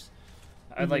backliners.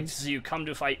 I'd like to see you come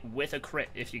to fight with a crit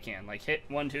if you can. Like hit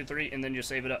 1, 2, 3, and then just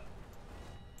save it up.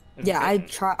 Yeah, I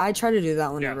try to do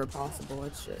that whenever possible.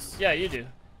 It's just... Yeah, you do.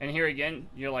 And here again,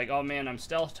 you're like, oh man, I'm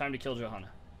stealth, time to kill Johanna.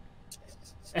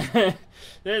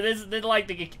 They're like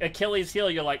the Achilles heel.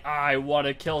 You're like, I want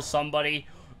to kill somebody,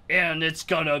 and it's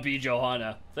gonna be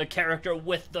Johanna. The character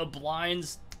with the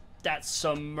blinds, that's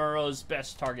Samuro's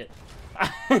best target.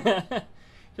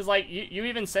 Because, like, you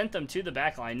even sent them to the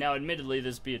backline. Now, admittedly,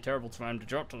 this would be a terrible time to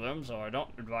jump to them, so I don't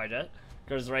advise it.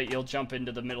 Because, right, you'll jump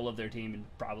into the middle of their team and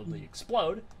probably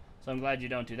explode. So I'm glad you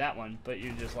don't do that one. But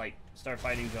you just, like, start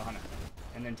fighting Johanna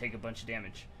and then take a bunch of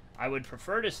damage. I would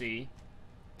prefer to see,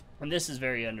 and this is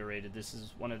very underrated, this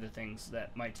is one of the things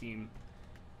that my team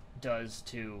does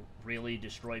to really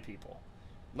destroy people.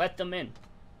 Let them in.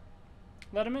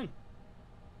 Let them in.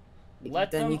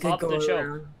 Let them up the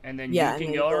choke, and then you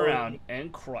can go around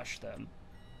and crush them.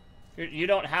 You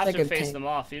don't have to face them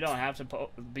off. You don't have to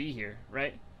be here,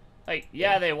 right? Like,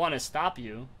 yeah, they want to stop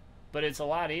you, but it's a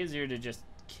lot easier to just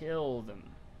kill them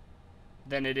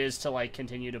than it is to, like,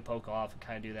 continue to poke off and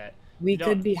kind of do that. We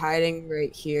could be hiding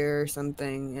right here or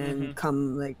something, and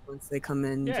come, like, once they come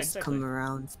in, just come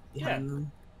around behind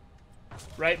them.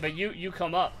 Right, but you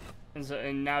come up.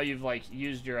 And now you've, like,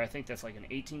 used your, I think that's like an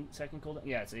 18-second cooldown.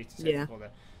 Yeah, it's an 18-second cooldown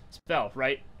spell,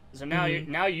 right? So now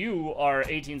you are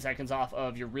 18 seconds off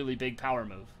of your really big power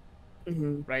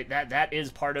move, right? That is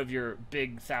part of your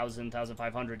big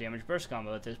 1,500 damage burst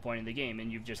combo at this point in the game, and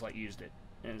you've just, like, used it,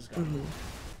 and it's gone.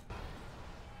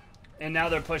 And now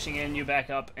they're pushing in, you back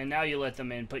up, and now you let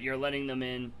them in, but you're letting them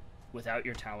in without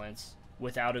your talents,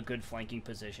 without a good flanking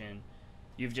position.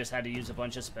 You've just had to use a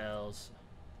bunch of spells.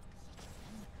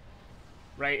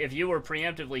 Right, if you were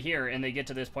preemptively here and they get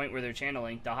to this point where they're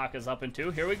channeling, Dahaka's up in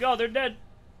 2. Here we go, they're dead.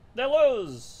 They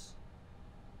lose.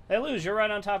 They lose. You're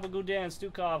right on top of Gul'dan,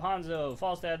 Stukov, Hanzo,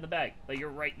 Falstad in the back. Like, you're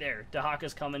right there.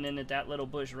 Dahaka's coming in at that little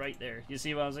bush right there. You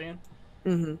see what I'm saying?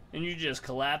 And you just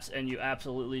collapse and you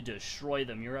absolutely destroy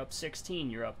them. You're up 16.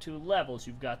 You're up 2 levels.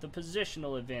 You've got the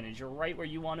positional advantage. You're right where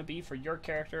you want to be for your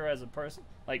character as a person,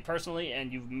 like personally,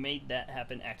 and you've made that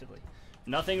happen actively.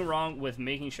 Nothing wrong with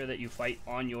making sure that you fight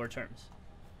on your terms.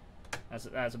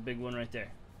 That's a big one right there.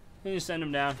 Then you send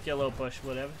them down, get a little push,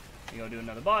 whatever. You go do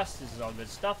another boss. This is all good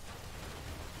stuff.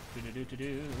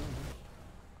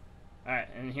 Alright,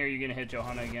 and here you're going to hit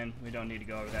Johanna again. We don't need to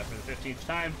go over that for the 15th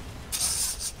time.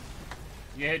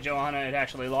 You hit Johanna, it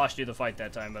actually lost you the fight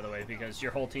that time, by the way, because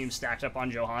your whole team stacked up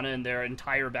on Johanna and their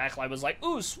entire backline was like,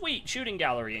 ooh, sweet, shooting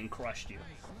gallery, and crushed you.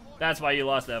 That's why you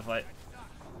lost that fight.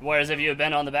 Whereas if you had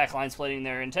been on the backline splitting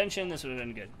their intention, this would have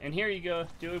been good. And here you go,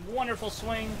 do a wonderful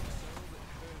swing.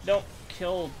 Don't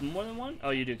kill more than one? Oh,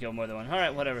 you do kill more than one.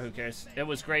 Alright, whatever, who cares. It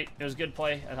was great. It was good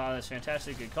play. I thought it was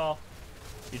fantastic. Good call.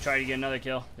 You try to get another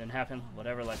kill. Didn't happen.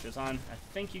 Whatever, life goes on. I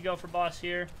think you go for boss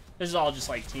here. This is all just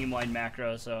like team-wide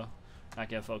macro, so not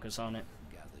gonna focus on it.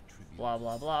 Blah,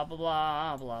 blah, blah, blah,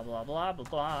 blah, blah, blah, blah, blah,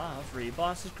 blah. Free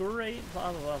boss is great.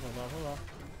 Blah, blah, blah, blah, blah,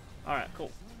 blah. Alright, cool.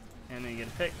 And then you get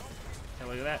a pick. Hey,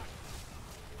 look at that.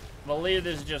 I believe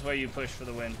this is just where you push for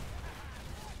the win.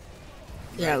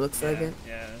 Yeah, it looks like it.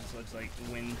 Yeah, this looks like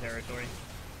win territory.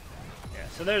 Yeah,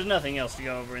 so there's nothing else to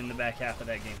go over in the back half of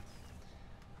that game.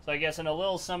 So I guess in a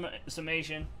little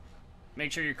summation,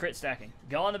 make sure you're crit stacking.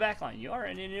 Go on the back line. You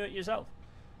already knew it yourself.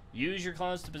 Use your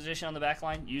clones to position on the back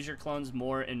line. Use your clones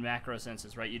more in macro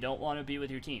senses, right? You don't want to be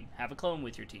with your team. Have a clone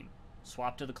with your team.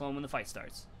 Swap to the clone when the fight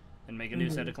starts. And make a new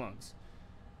set of clones.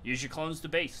 Use your clones to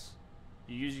base.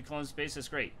 You use your clones to base, that's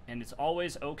great. And it's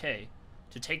always okay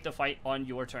to take the fight on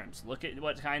your terms. Look at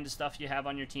what kind of stuff you have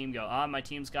on your team. Go, my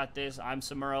team's got this. I'm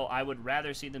Samuro. I would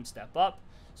rather see them step up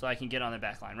so I can get on their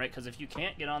backline, right? Because if you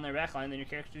can't get on their backline, then your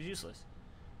character's useless.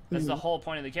 That's the whole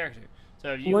point of the character.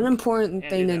 So if you one important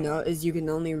thing to note is you can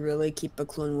only really keep a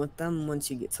clone with them once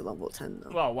you get to level 10,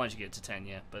 though. Well, once you get to 10,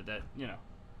 yeah. But that, you know,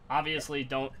 obviously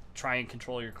don't try and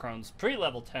control your clones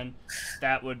pre-level 10.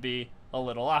 That would be a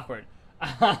little awkward.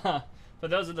 But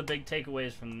those are the big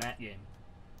takeaways from that game.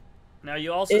 Now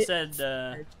you also It said,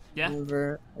 hurts yeah,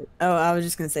 whenever. Oh, I was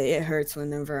just gonna say it hurts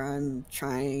whenever I'm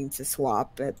trying to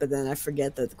swap it, but then I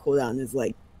forget that the cooldown is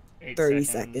like 8 30 seconds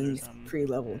or seconds something.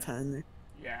 pre-level Yeah, 10.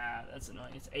 yeah, that's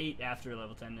annoying. It's 8 after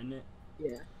level 10, isn't it?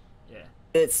 Yeah. Yeah.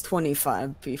 It's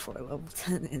 25 before level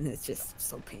 10, and it's just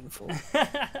so painful.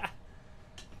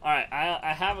 All right,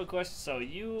 I have a question. So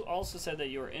you also said that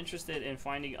you were interested in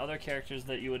finding other characters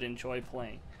that you would enjoy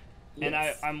playing, and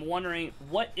Yes. I'm wondering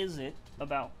what is it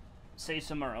about, say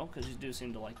Samuro, because you do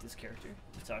seem to like this character.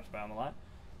 We talked about him a lot.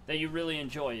 That you really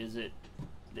enjoy. Is it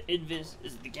the invis?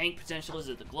 Is it the gank potential? Is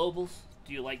it the globals?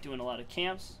 Do you like doing a lot of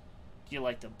camps? Do you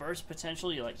like the burst potential?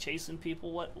 Do you like chasing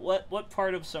people? What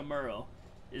part of Samuro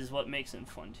is what makes him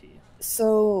fun to you?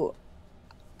 So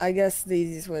I guess the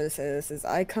easiest way to say this is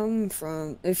I come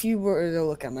from, if you were to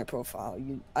look at my profile,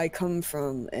 I come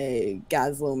from a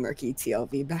Gazlo Murky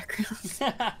TLV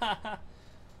background.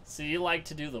 So you like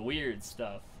to do the weird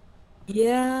stuff.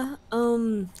 Yeah,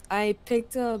 I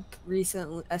picked up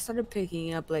recently, I started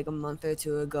picking up like a month or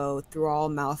two ago Thrall,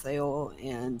 Malthael,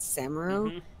 and Samuro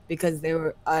Mm-hmm. because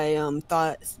I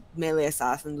thought melee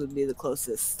assassins would be the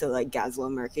closest to like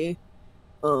Gazlo Murky.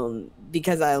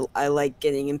 Because I like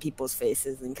getting in people's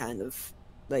faces and kind of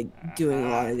like doing a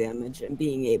lot Aha. of damage and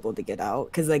being able to get out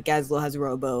because like Gazlo has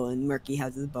Robo and Murky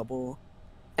has his bubble,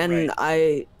 and Right.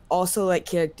 I also like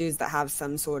characters that have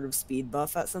some sort of speed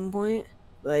buff at some point.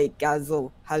 Like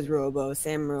Gazlo has Robo,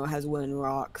 Samuro has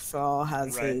Windrock, Saul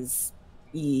has Right. his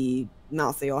E,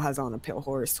 Malthael has on a Pale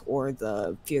Horse or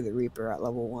the Fear the Reaper at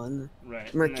level 1. Right. And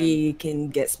then Murky can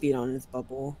get speed on his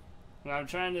bubble. well, I'm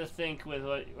trying to think with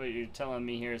what you're telling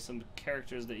me here, some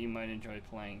characters that you might enjoy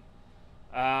playing.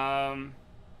 Um,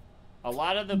 a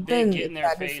lot of the big Been get in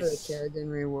their excited for the face. Kerrigan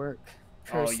rework.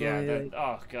 Oh yeah, Personally, that. like,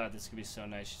 Oh god, this could be so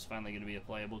nice. She's finally gonna be a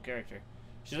playable character.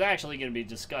 She's actually gonna be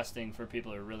disgusting for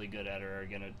people who are really good at her. Are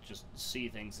gonna just see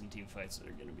things in team fights that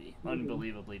are gonna be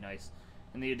unbelievably nice.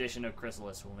 And the addition of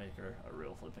Chrysalis will make her a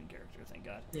real flipping character. Thank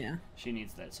God. yeah. She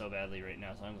needs that so badly right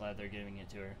now. So I'm glad they're giving it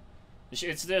to her. It's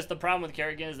just the problem with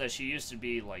Kerrigan is that she used to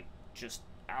be like just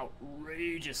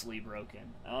outrageously broken.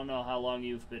 I don't know how long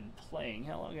you've been playing.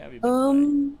 How long have you been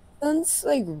playing? Since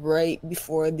like right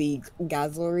before the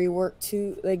Gazlo rework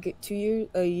like 2 years,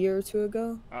 a year or two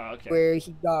ago, Oh, okay. where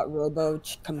he got Robo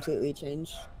completely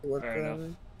changed to work Fair for enough.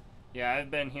 him. Yeah, I've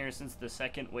been here since the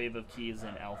second wave of keys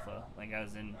in alpha. Like I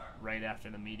was in right after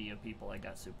the media people. I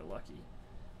got super lucky,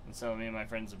 and so me and my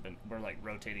friends we're like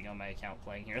rotating on my account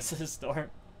playing here as a store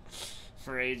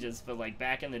for ages. But like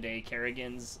back in the day,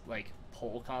 Kerrigan's like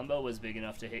pole combo was big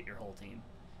enough to hit your whole team,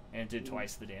 and it did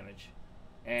twice the damage.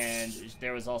 And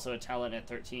there was also a talent at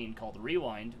 13 called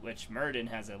Rewind, which Murden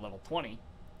has at level 20,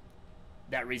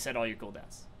 that reset all your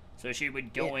cooldowns. So she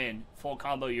would go in, full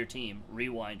combo your team,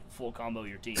 rewind, full combo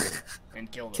your team,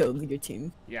 and kill them. Killed your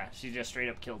team. Yeah, she just straight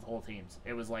up killed whole teams.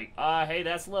 It was like, hey,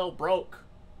 that's a little broke.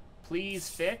 Please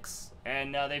fix.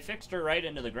 And they fixed her right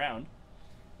into the ground.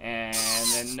 And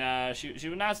then she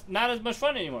was not as much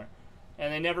fun anymore.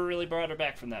 And they never really brought her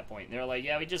back from that point. They were like,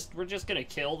 yeah, we're just gonna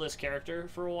kill this character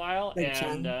for a while. Like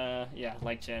and Chen. yeah,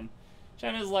 like Chen.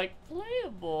 Chen is like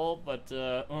playable, but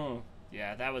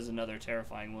yeah, that was another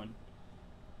terrifying one.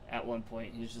 At one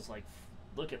point, he's just like,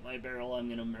 look at my barrel, I'm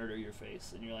gonna murder your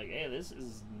face. And you're like, hey, this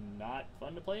is not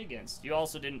fun to play against. You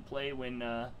also didn't play when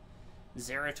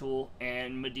Zeratul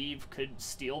and Medivh could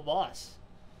steal boss.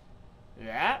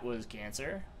 That was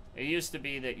cancer. It used to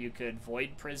be that you could void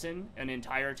prison an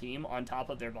entire team on top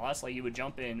of their boss. Like you would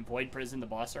jump in, void prison the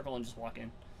boss circle, and just walk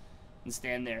in and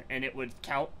stand there, and it would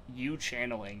count you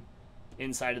channeling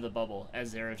inside of the bubble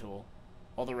as Zeratul.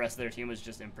 All the rest of their team was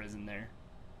just imprisoned there.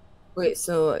 Wait,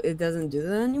 so it doesn't do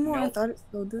that anymore? Nope. I thought it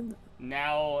still did that.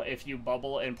 Now, if you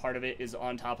bubble and part of it is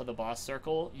on top of the boss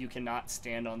circle, you cannot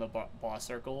stand on the boss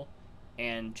circle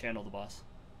and channel the boss.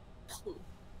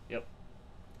 Yep.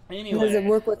 Anyway, Does it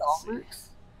work with all let's see. mercs?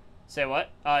 Say what?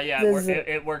 Yeah, Does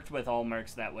it worked with all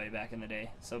mercs that way back in the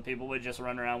day. So people would just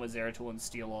run around with Zeratul and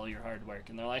steal all your hard work,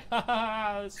 and they're like, ha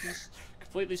ha, this is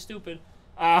completely stupid.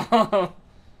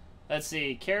 Let's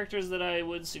see, characters that I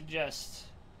would suggest.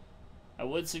 I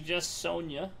would suggest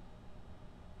Sonya.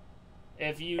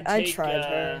 If you take, I tried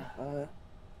her.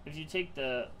 if you take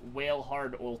the Whale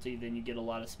Hard ulti, then you get a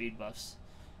lot of speed buffs.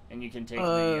 And you can take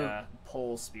the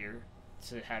Pole Spear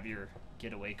to have your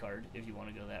getaway card if you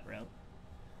want to go that route.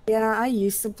 Yeah, I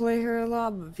used to play her a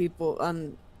lot, but people,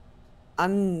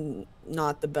 I'm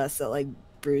not the best at like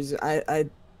bruiser. I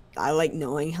like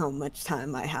knowing how much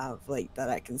time I have, like that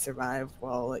I can survive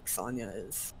while like Sonya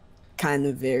is kind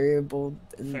of variable.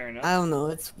 And Fair enough. I don't know.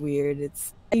 It's weird.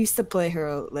 I used to play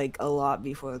her like a lot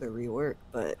before the rework,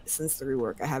 but since the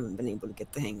rework, I haven't been able to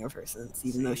get the hang of her since.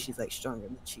 Even though she's like stronger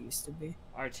than she used to be.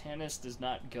 Artanis does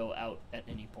not go out at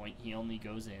any point. He only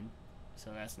goes in,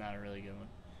 so that's not a really good one.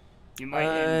 You might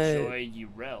enjoy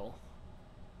Urel.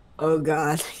 Oh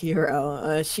god,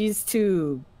 Urel. She's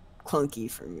too clunky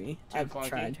for me. I've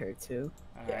tried her too.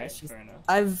 Alright, fair enough.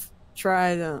 I've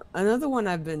tried another one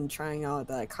I've been trying out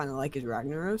that I kind of like is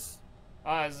Ragnaros.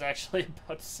 I was actually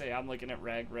about to say I'm looking at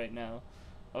Rag right now.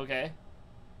 Okay.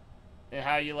 And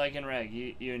how you liking Rag?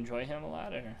 You enjoy him a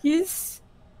lot, or? He's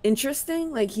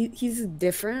interesting. Like he's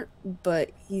different,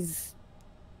 but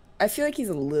I feel like he's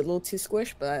a little too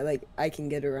squish, but I can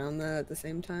get around that at the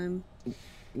same time.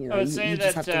 You know, you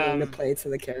just have to learn to play to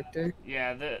the character.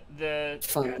 Yeah, the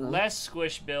less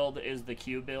squish build is the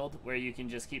Q build, where you can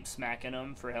just keep smacking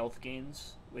them for health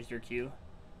gains with your Q.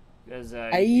 Because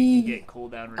you can get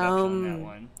cooldown reduction on that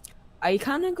one. I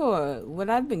kind of go, what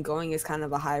I've been going is kind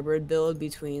of a hybrid build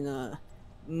between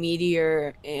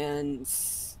Meteor and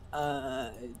so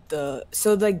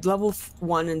like level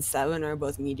 1 and 7 are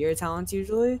both Meteor talents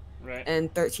usually. Right.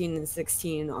 And 13 and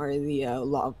 16 are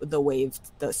the wave,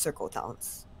 the circle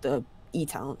talents, the E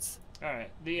talents.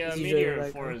 Alright. The Meteor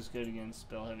 4 is good against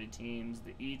spell heavy teams.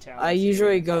 The E talents. I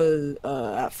usually go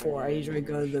at 4. I usually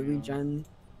go the regen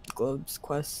globes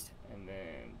quest. And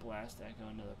then blast echo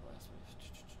into the blast wave.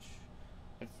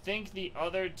 I think the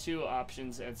other two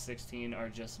options at 16 are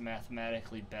just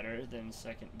mathematically better than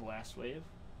second blast wave.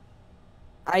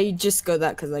 I just go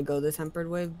that because I go the tempered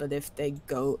wave, but if they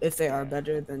are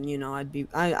better, then you know I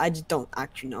just don't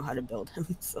actually know how to build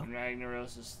him. So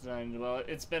Ragnaros is stunned. Well,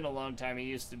 it's been a long time. He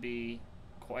used to be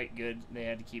quite good. They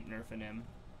had to keep nerfing him.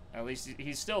 At least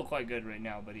he's still quite good right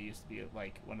now, but he used to be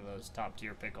like one of those top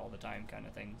tier pick all the time kind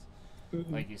of things.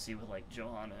 Like you see with like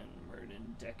Johanna and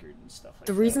Murden, Deckard and stuff like that.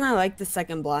 The reason I like the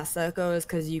second blast echo is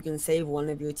because you can save one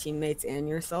of your teammates and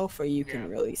yourself, or you can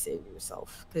really save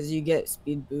yourself because you get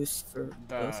speed boost for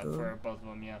both of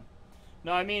them. Yeah.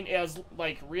 No, I mean as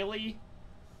like really,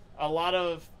 a lot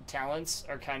of talents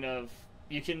are kind of,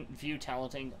 you can view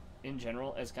talenting in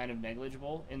general as kind of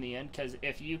negligible in the end, because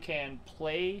if you can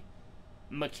play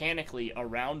mechanically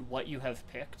around what you have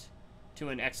picked to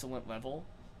an excellent level,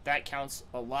 that counts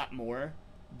a lot more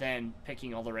than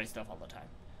picking all the right stuff all the time.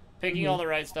 Picking all the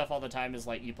right stuff all the time is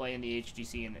like you play in the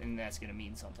HGC and that's going to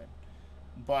mean something.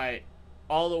 But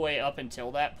all the way up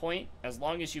until that point, as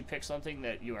long as you pick something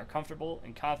that you are comfortable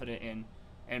and confident in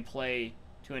and play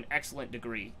to an excellent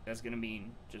degree, that's going to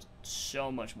mean just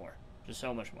so much more. Just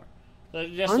so much more. So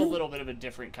just a little bit of a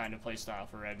different kind of play style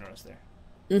for Ragnaros there.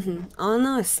 On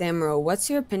Samuro, what's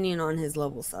your opinion on his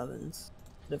level 7s?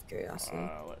 Out of curiosity.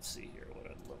 Let's see here. What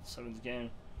are level 7s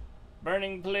again?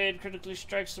 Burning Blade critically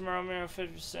strikes Samuro,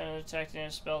 50% attack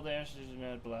damage, spell damage,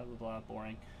 blah blah blah,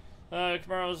 boring.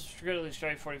 Kamaro's critically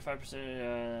strike,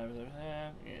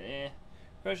 45%,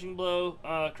 Crushing Blow,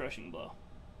 Crushing Blow.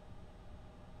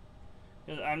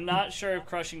 I'm not sure if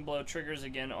Crushing Blow triggers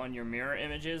again on your mirror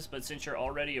images, but since you're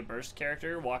already a burst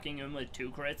character, walking in with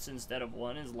 2 crits instead of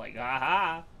 1 is like,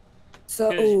 aha!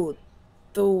 So,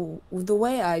 the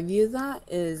way I view that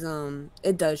is,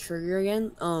 it does trigger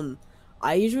again.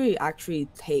 I usually actually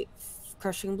hate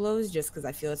Crushing Blows just because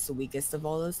I feel it's the weakest of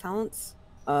all those talents.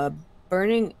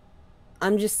 Burning,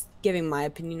 I'm just giving my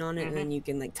opinion on it, and then you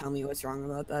can like tell me what's wrong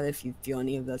about that if you feel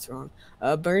any of that's wrong.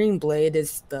 Burning Blade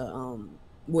is the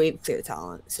wave clear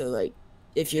talent. So like,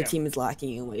 if your team is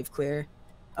lacking in wave clear,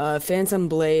 Phantom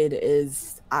Blade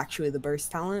is actually the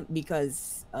burst talent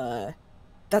because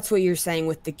that's what you're saying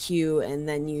with the Q, and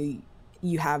then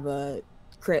you have a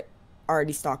crit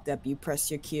already stocked up. You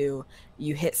press your Q,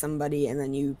 you hit somebody, and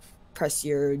then you press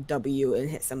your W and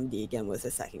hit somebody again with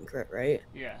a second crit, right?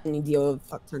 Yeah. And you deal a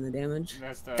fuck ton of damage.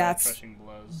 That's Crushing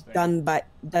Blows thing.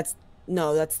 That's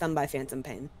done by Phantom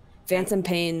Pain. Phantom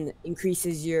Pain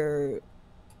increases your,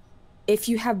 if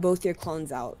you have both your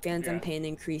clones out, Phantom Pain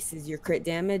increases your crit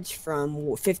damage from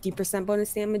 50%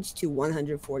 bonus damage to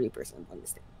 140%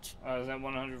 bonus damage. Is that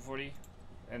 140?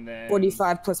 And then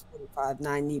 45 plus 45,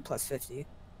 90 plus 50.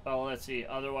 Oh, let's see.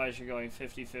 Otherwise, you're going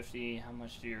 50-50. How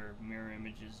much do your mirror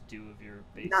images do of your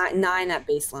base? 9 at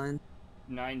baseline.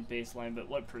 9 baseline, but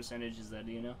what percentage is that?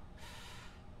 Do you know?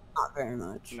 Not very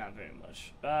much. Not very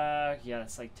much. Yeah,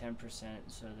 it's like 10%.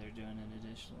 So they're doing an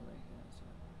additional.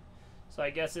 So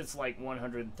I guess it's like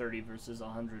 130 versus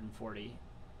 140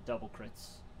 double crits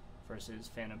versus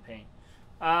Phantom Pain.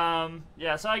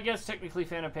 Yeah, so I guess technically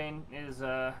Phantom Pain is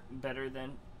better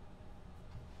than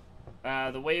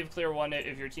the wave clear one.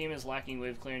 If your team is lacking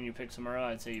wave clear and you pick Samuro,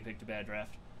 I'd say you picked a bad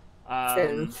draft.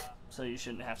 so you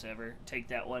shouldn't have to ever take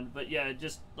that one. But yeah,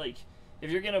 just like if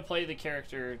you're gonna play the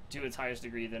character to its highest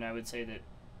degree, then I would say that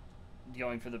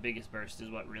going for the biggest burst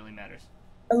is what really matters.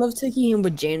 I love taking him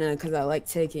with Jaina because I like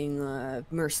taking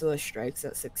merciless strikes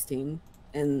at 16,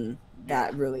 and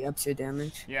that really ups your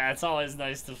damage. Yeah, it's always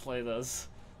nice to play those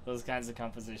kinds of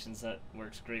compositions. That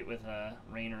works great with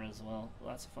Raynor as well.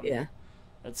 Lots of fun. Yeah.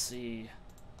 Let's see.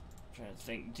 I'm trying to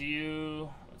think. Do you?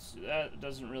 That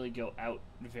doesn't really go out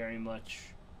very much.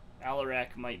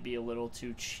 Alarak might be a little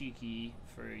too cheeky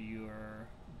for your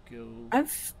go.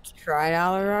 I've tried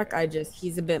Alarak.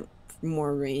 He's a bit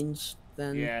more ranged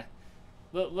than. Yeah.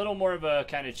 Little more of a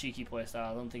kind of cheeky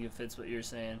playstyle. I don't think it fits what you're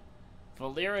saying.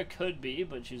 Valera could be,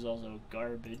 but she's also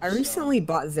garbage. I recently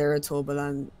bought Zeratul, but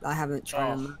I haven't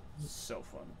tried him. So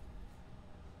fun.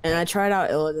 And I tried out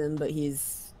Illidan, but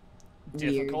he's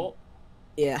difficult.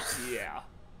 Weird. Yeah. Yeah.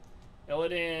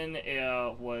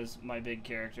 Illidan was my big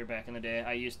character back in the day.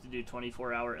 I used to do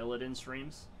 24-hour Illidan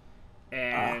streams,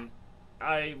 and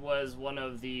I was one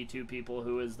of the 2 people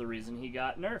who is the reason he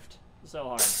got nerfed so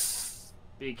hard.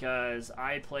 Because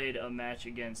I played a match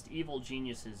against Evil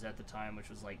Geniuses at the time, which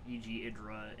was like E.G.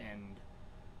 Idra and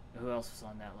who else was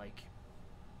on that? Like,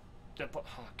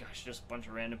 oh gosh, just a bunch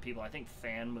of random people. I think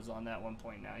Fan was on that one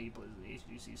point. Now he plays the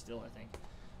HGC still, I think.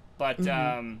 But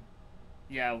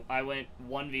yeah, I went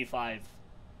 1v5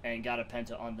 and got a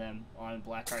penta on them on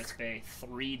Blackheart's Bay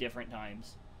 3 different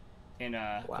times in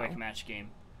a quick match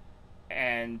game,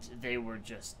 and they were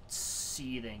just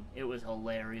seething. It was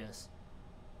hilarious.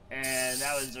 And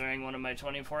that was during one of my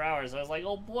 24 hours. I was like,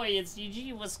 oh boy, it's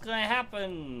GG, what's gonna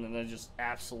happen? And I just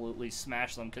absolutely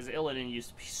smashed them, because Illidan used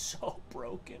to be so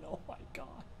broken, oh my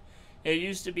god. It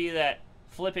used to be that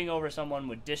flipping over someone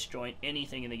would disjoint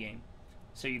anything in the game.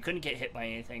 So you couldn't get hit by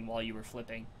anything while you were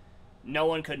flipping. No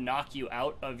one could knock you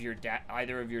out of your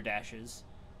either of your dashes.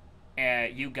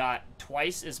 And you got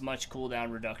twice as much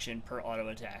cooldown reduction per auto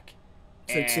attack.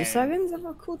 So 2 seconds of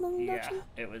a cooldown reduction?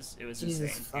 Yeah, it was insane.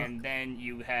 Fuck. And then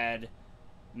you had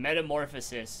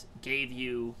Metamorphosis gave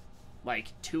you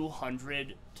like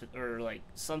 200 or like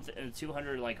something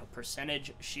 200 like a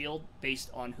percentage shield based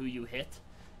on who you hit.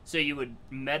 So you would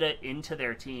meta into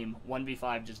their team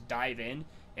 1v5, just dive in,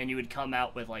 and you would come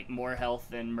out with like more health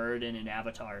than Murden and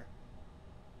Avatar,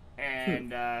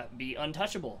 and be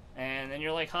untouchable. And then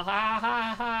you're like, ha ha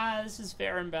ha ha, this is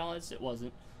fair and balanced. It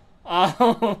wasn't.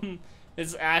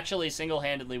 It's actually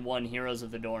single-handedly won Heroes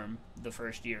of the Dorm the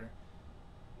first year.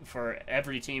 For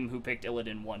every team who picked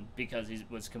Illidan won, because he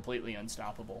was completely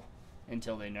unstoppable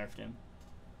until they nerfed him.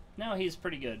 Now he's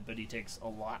pretty good, but he takes a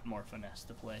lot more finesse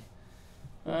to play.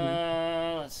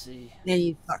 Let's see. Yeah,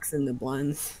 he sucks in the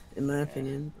blinds, in my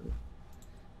opinion.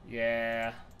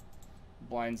 Yeah,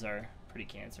 blinds are pretty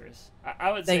cancerous.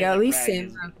 I would say like, at least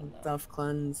Samra can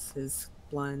self-cleanse his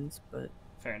blinds, but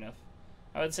fair enough.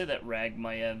 I would say that Rag,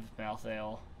 Maiev,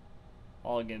 Malthael,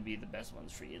 all gonna be the best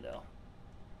ones for you, though.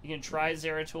 You can try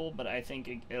Zeratul, but I think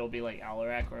it'll be like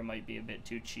Alarak, where it might be a bit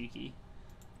too cheeky.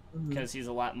 Because he's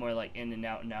a lot more like in and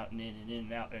out and out and in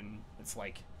and out, and it's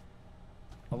like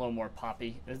a little more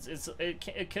poppy.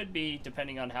 It could be,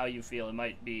 depending on how you feel, it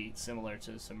might be similar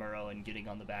to Samuro and getting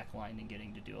on the back line and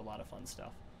getting to do a lot of fun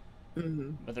stuff.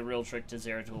 But the real trick to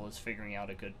Zeratul is figuring out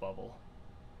a good bubble.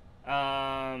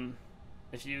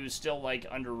 If you still like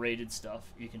underrated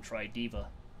stuff, you can try Diva.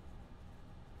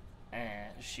 And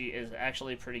she is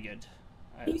actually pretty good.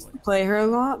 I used to play her a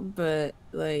lot, but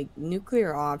like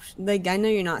nuclear option, like I know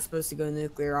you're not supposed to go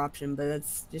nuclear option, but it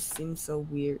just seems so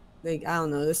weird. Like I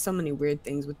don't know, there's so many weird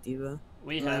things with Diva.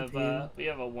 We have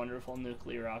a wonderful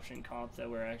nuclear option comp that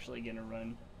we're actually gonna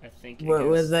run. I think. What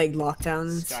was like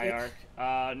lockdown and Sky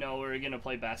Arc? No, we're gonna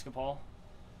play basketball.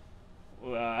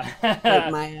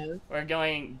 Like we're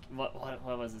going. What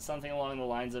was it? Something along the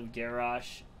lines of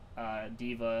Garrosh,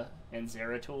 Diva, and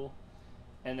Zeratul,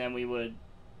 and then we would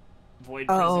Void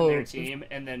Prison their team,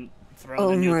 and then throw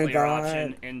the nuclear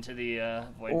option into the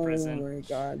Void Prison. Oh my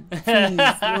god! Please,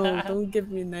 no, don't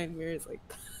give me nightmares like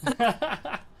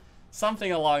that.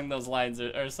 Something along those lines,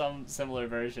 or some similar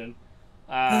version.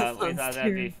 We thought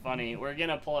that'd be funny. We're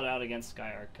gonna pull it out against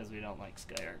Skyark because we don't like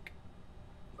Skyark.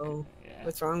 Oh, yeah.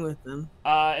 What's wrong with them?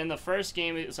 In the first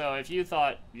game, so if you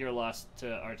thought your loss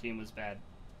to our team was bad,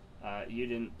 you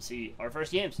didn't see our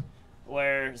first games,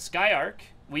 where Skyark,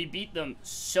 we beat them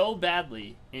so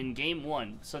badly in game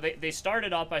 1. So they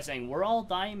started off by saying, we're all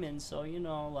diamonds, so, you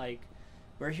know, like,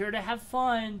 we're here to have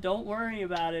fun, don't worry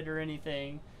about it or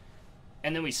anything.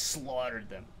 And then we slaughtered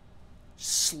them.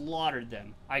 Slaughtered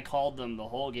them. I called them the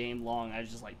whole game long. I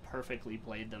just, like, perfectly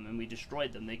played them, and we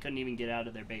destroyed them. They couldn't even get out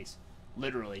of their base.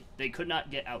 Literally. They could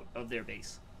not get out of their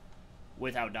base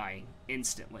without dying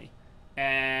instantly.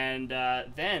 And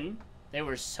then they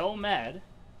were so mad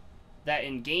that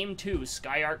in game 2,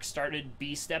 Skyark started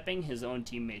B-stepping his own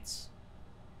teammates.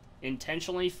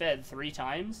 Intentionally fed 3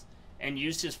 times and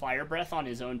used his fire breath on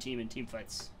his own team in team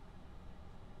fights.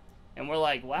 And we're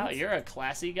like, wow, you're a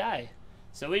classy guy.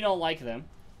 So we don't like them.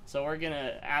 So we're going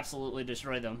to absolutely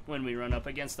destroy them when we run up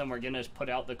against them. We're going to put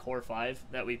out the core 5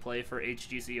 that we play for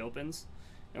HGC Opens.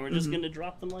 And we're just going to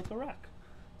drop them like a rock.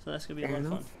 So that's going to be a lot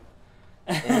of fun.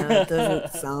 Yeah, it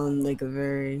doesn't sound like a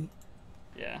very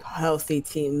healthy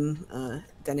team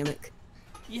dynamic.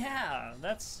 Yeah,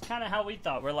 that's kind of how we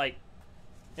thought. We're like,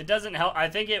 it doesn't help. I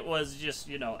think it was just,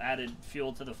 you know, added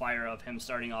fuel to the fire of him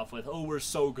starting off with, oh, we're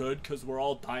so good because we're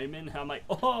all diamond. I'm like,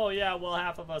 oh, yeah, well,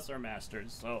 half of us are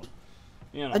masters. So,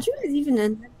 you know. How'd you guys even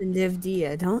end up in Div D?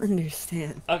 I don't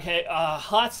understand. Okay,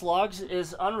 Hot Slogs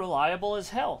is unreliable as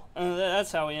hell.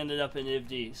 That's how we ended up in Div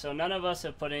D. So none of us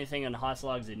have put anything on Hot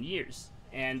Slogs in years.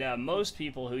 And most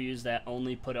people who use that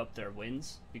only put up their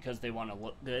wins because they want to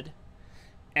look good.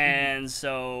 And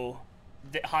so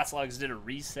Hot Slogs did a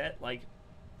reset like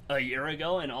a year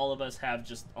ago, and all of us have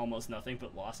just almost nothing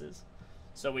but losses.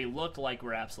 So we look like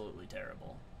we're absolutely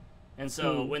terrible. And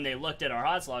so when they looked at our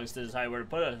Hot Slogs to decide where to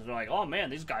put us, they're like, oh man,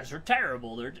 these guys are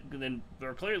terrible.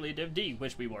 They're clearly Div D,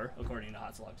 which we were, according to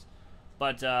Hot Slogs.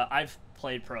 But I've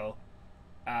played pro.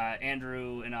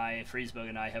 Andrew and I, Freesbug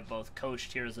and I, have both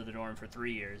coached Heroes of the Dorm for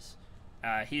 3 years.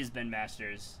 He's been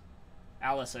Masters.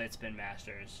 Alisite's been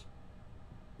Masters.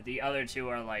 The other 2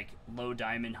 are like low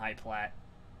diamond, high plat.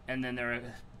 And then there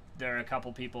are a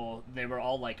couple people, they were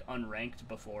all like unranked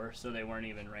before, so they weren't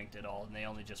even ranked at all, and they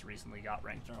only just recently got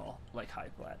ranked. They're all like high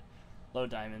plat, low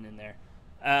diamond in there.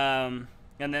 And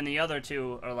then the other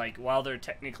 2 are like, while they're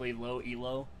technically low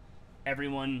elo,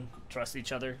 everyone trusts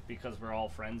each other because we're all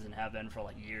friends and have been for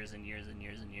like years and years and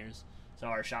years and years. So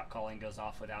our shot calling goes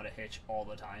off without a hitch all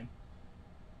the time.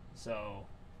 So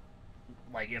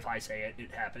like if I say it,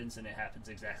 it happens, and it happens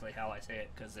exactly how I say it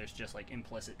because there's just like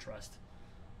implicit trust,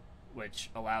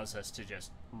 which allows us to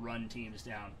just run teams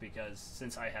down, because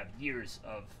since I have years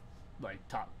of like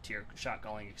top tier shot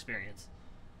calling experience,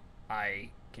 I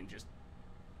can just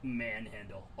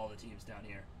manhandle all the teams down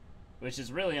here, which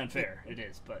is really unfair. It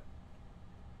is, but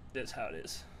that's how it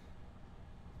is.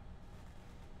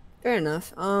 Fair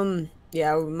enough.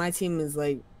 Yeah, my team is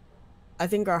like, I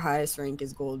think our highest rank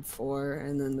is gold 4,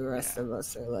 and then the rest of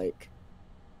us are like,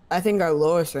 I think our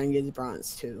lowest rank is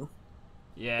bronze 2.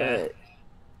 Yeah. But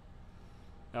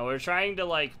now we're trying to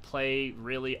like play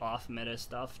really off meta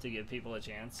stuff to give people a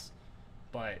chance,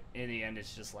 but in the end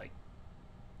it's just like,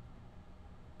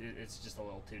 it's just a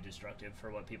little too destructive for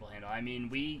what people handle. I mean,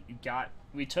 we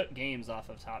took games off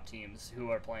of top teams who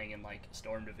are playing in like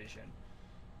Storm Division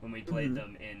when we played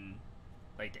them in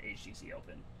like the HGC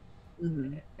Open.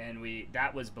 And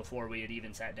that was before we had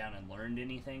even sat down and learned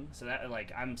anything. So that,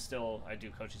 like, I do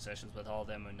coaching sessions with all of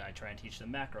them, and I try and teach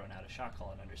them macro and how to shot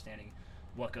call, and understanding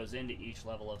what goes into each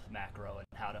level of macro, and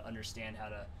how to understand how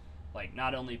to, like,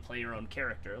 not only play your own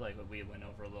character, like what we went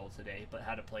over a little today, but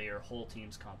how to play your whole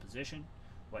team's composition.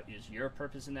 What is your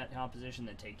purpose in that composition?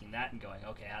 Then taking that and going,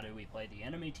 okay, how do we play the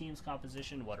enemy team's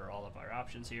composition? What are all of our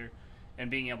options here? And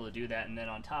being able to do that, and then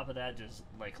on top of that, just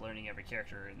like learning every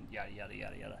character and yada yada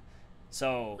yada yada.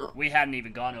 So we hadn't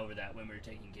even gone over that when we were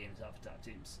taking games off of top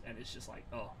teams, and it's just like,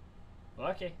 oh, well,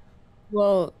 okay.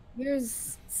 Well,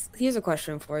 here's a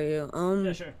question for you.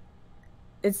 Yeah, sure.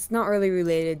 It's not really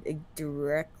related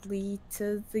directly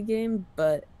to the game,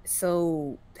 but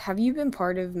so have you been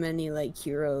part of many like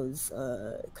Heroes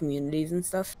communities and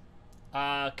stuff?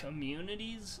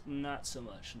 Communities, not so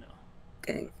much, no.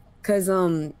 Okay. Because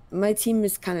my team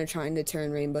is kind of trying to turn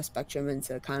Rainbow Spectrum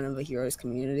into kind of a Heroes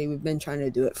community. We've been trying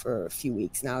to do it for a few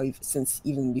weeks now, since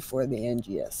even before the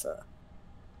NGS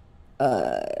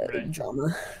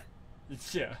drama.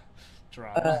 Yeah,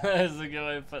 drama is a good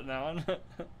way of putting that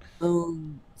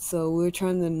one. So we're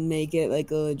trying to make it like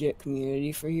a legit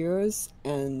community for Heroes,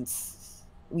 and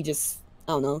we just,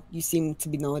 I don't know, you seem to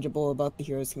be knowledgeable about the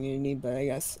Heroes community, but I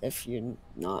guess if you're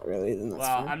not really, then that's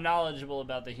fine. I'm knowledgeable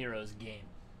about the Heroes game.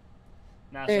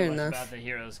 Not Fair so much enough. about the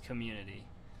Heroes community.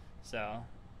 So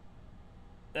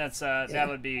that's that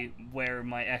would be where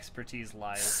my expertise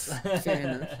lies.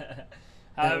 Fair enough.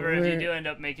 However, if you do end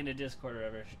up making a Discord or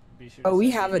ever, be sure to Oh,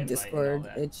 we send have me a an invite and all Discord.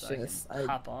 that, It's so just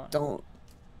I don't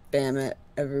spam it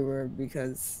everywhere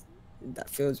because that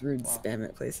feels rude to spam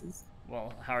it places.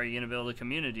 Well, how are you gonna build a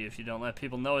community if you don't let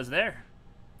people know it's there?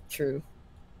 True.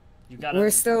 We're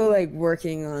still like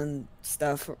working on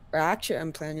stuff. Actually,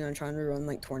 I'm planning on trying to run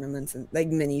like tournaments and like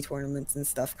mini tournaments and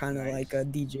stuff, kind of like a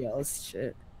DGL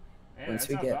shit. Yeah, once that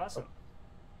we sounds get awesome.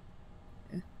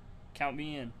 Yeah. Count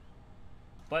me in.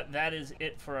 But that is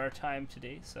it for our time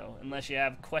today. So unless you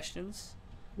have questions,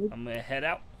 Nope. I'm gonna head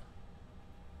out.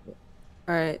 All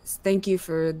right. Thank you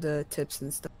for the tips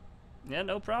and stuff. Yeah,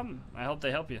 no problem. I hope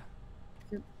they help you.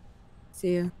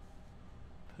 See ya.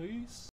 Peace.